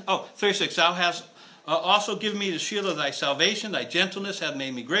 36. Thou hast also given me the shield of thy salvation. Thy gentleness hath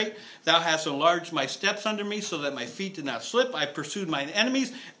made me great. Thou hast enlarged my steps under me, so that my feet did not slip. I pursued mine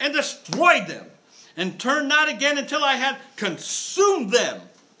enemies and destroyed them, and turned not again until I had consumed them.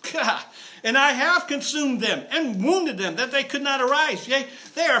 And I have consumed them and wounded them, that they could not arise. Yea,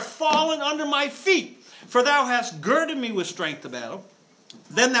 they are fallen under my feet. For thou hast girded me with strength to battle.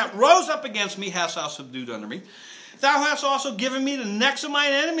 Them that rose up against me hast thou subdued under me. Thou hast also given me the necks of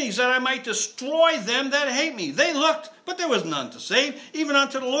mine enemies, that I might destroy them that hate me. They looked, but there was none to save, even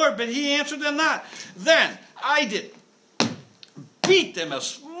unto the Lord, but he answered them not. Then I did beat them as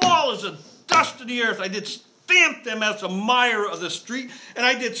small as the dust of the earth. I did stamp them as the mire of the street, and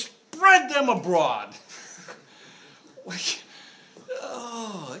I did spread them abroad.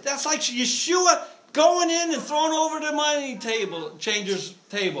 Oh, that's like Yeshua going in and throwing over the money changer's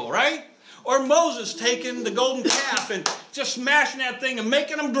table, right? Or Moses taking the golden calf and just smashing that thing and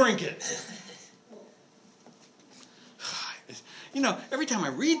making them drink it. You know, every time I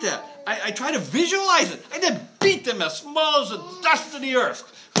read that, I try to visualize it. I did beat them as small as the dust of the earth.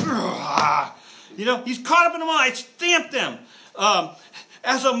 You know, he's caught up in them all. I stamped them.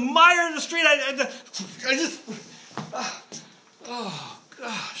 As a mire in the street, oh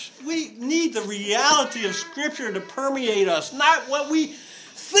gosh. We need the reality of Scripture to permeate us. Not what we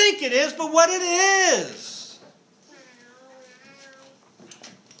think it is, but what it is.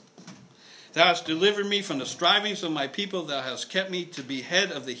 Thou hast delivered me from the strivings of my people. Thou hast kept me to be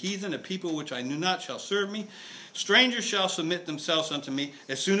head of the heathen. A people which I knew not shall serve me. Strangers shall submit themselves unto me.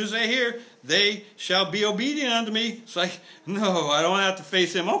 As soon as they hear, they shall be obedient unto me. It's like, no, I don't have to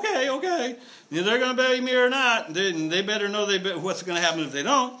face him. Okay. They're going to obey me or not. They better know what's going to happen if they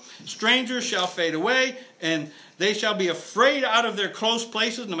don't. Strangers shall fade away, and they shall be afraid out of their close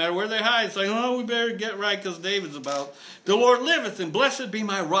places, no matter where they hide. It's like, oh, we better get right, because David's about. The Lord liveth, and blessed be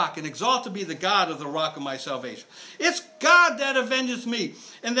my rock, and exalted be the God of the rock of my salvation. It's God that avengeth me,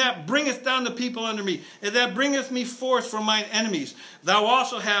 and that bringeth down the people under me, and that bringeth me forth from mine enemies. Thou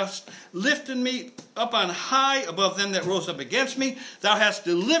also hast lifted me up on high above them that rose up against me. Thou hast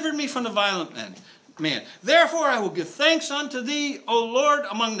delivered me from the violent man. Therefore I will give thanks unto thee, O Lord,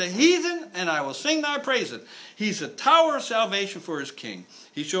 among the heathen, and I will sing thy praises. He's a tower of salvation for his king.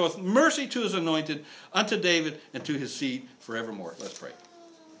 He showeth mercy to his anointed, unto David, and to his seed forevermore. Let's pray.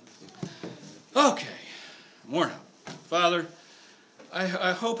 Okay. More now. Father,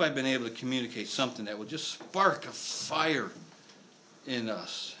 I hope I've been able to communicate something that will just spark a fire in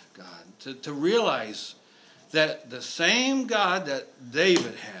us, God, to realize that the same God that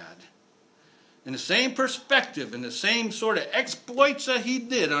David had, and the same perspective and the same sort of exploits that he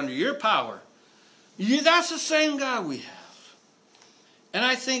did under your power, that's the same God we have. And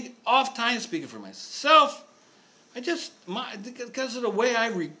I think oftentimes, speaking for myself, because of the way I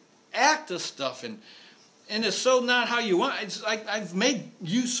react to stuff, and it's so not how you want, it's like I've made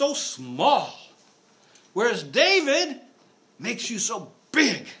you so small. Whereas David makes you so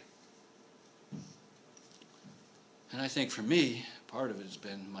big. And I think for me, part of it has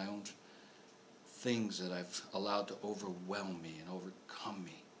been my own things that I've allowed to overwhelm me and overcome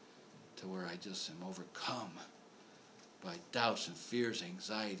me, to where I just am overcome by doubts and fears,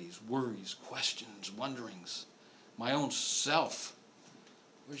 anxieties, worries, questions, wonderings, my own self.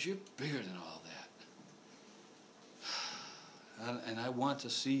 Whereas you're bigger than all that. And I want to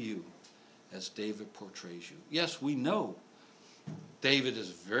see you as David portrays you. Yes, we know David is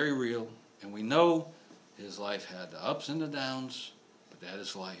very real, and we know his life had the ups and the downs, but that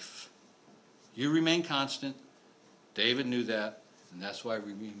is life. You remain constant. David knew that, and that's why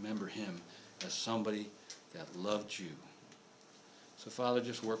we remember him as somebody that loved you. So, Father,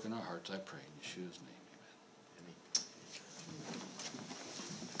 just work in our hearts, I pray, in Yeshua's name.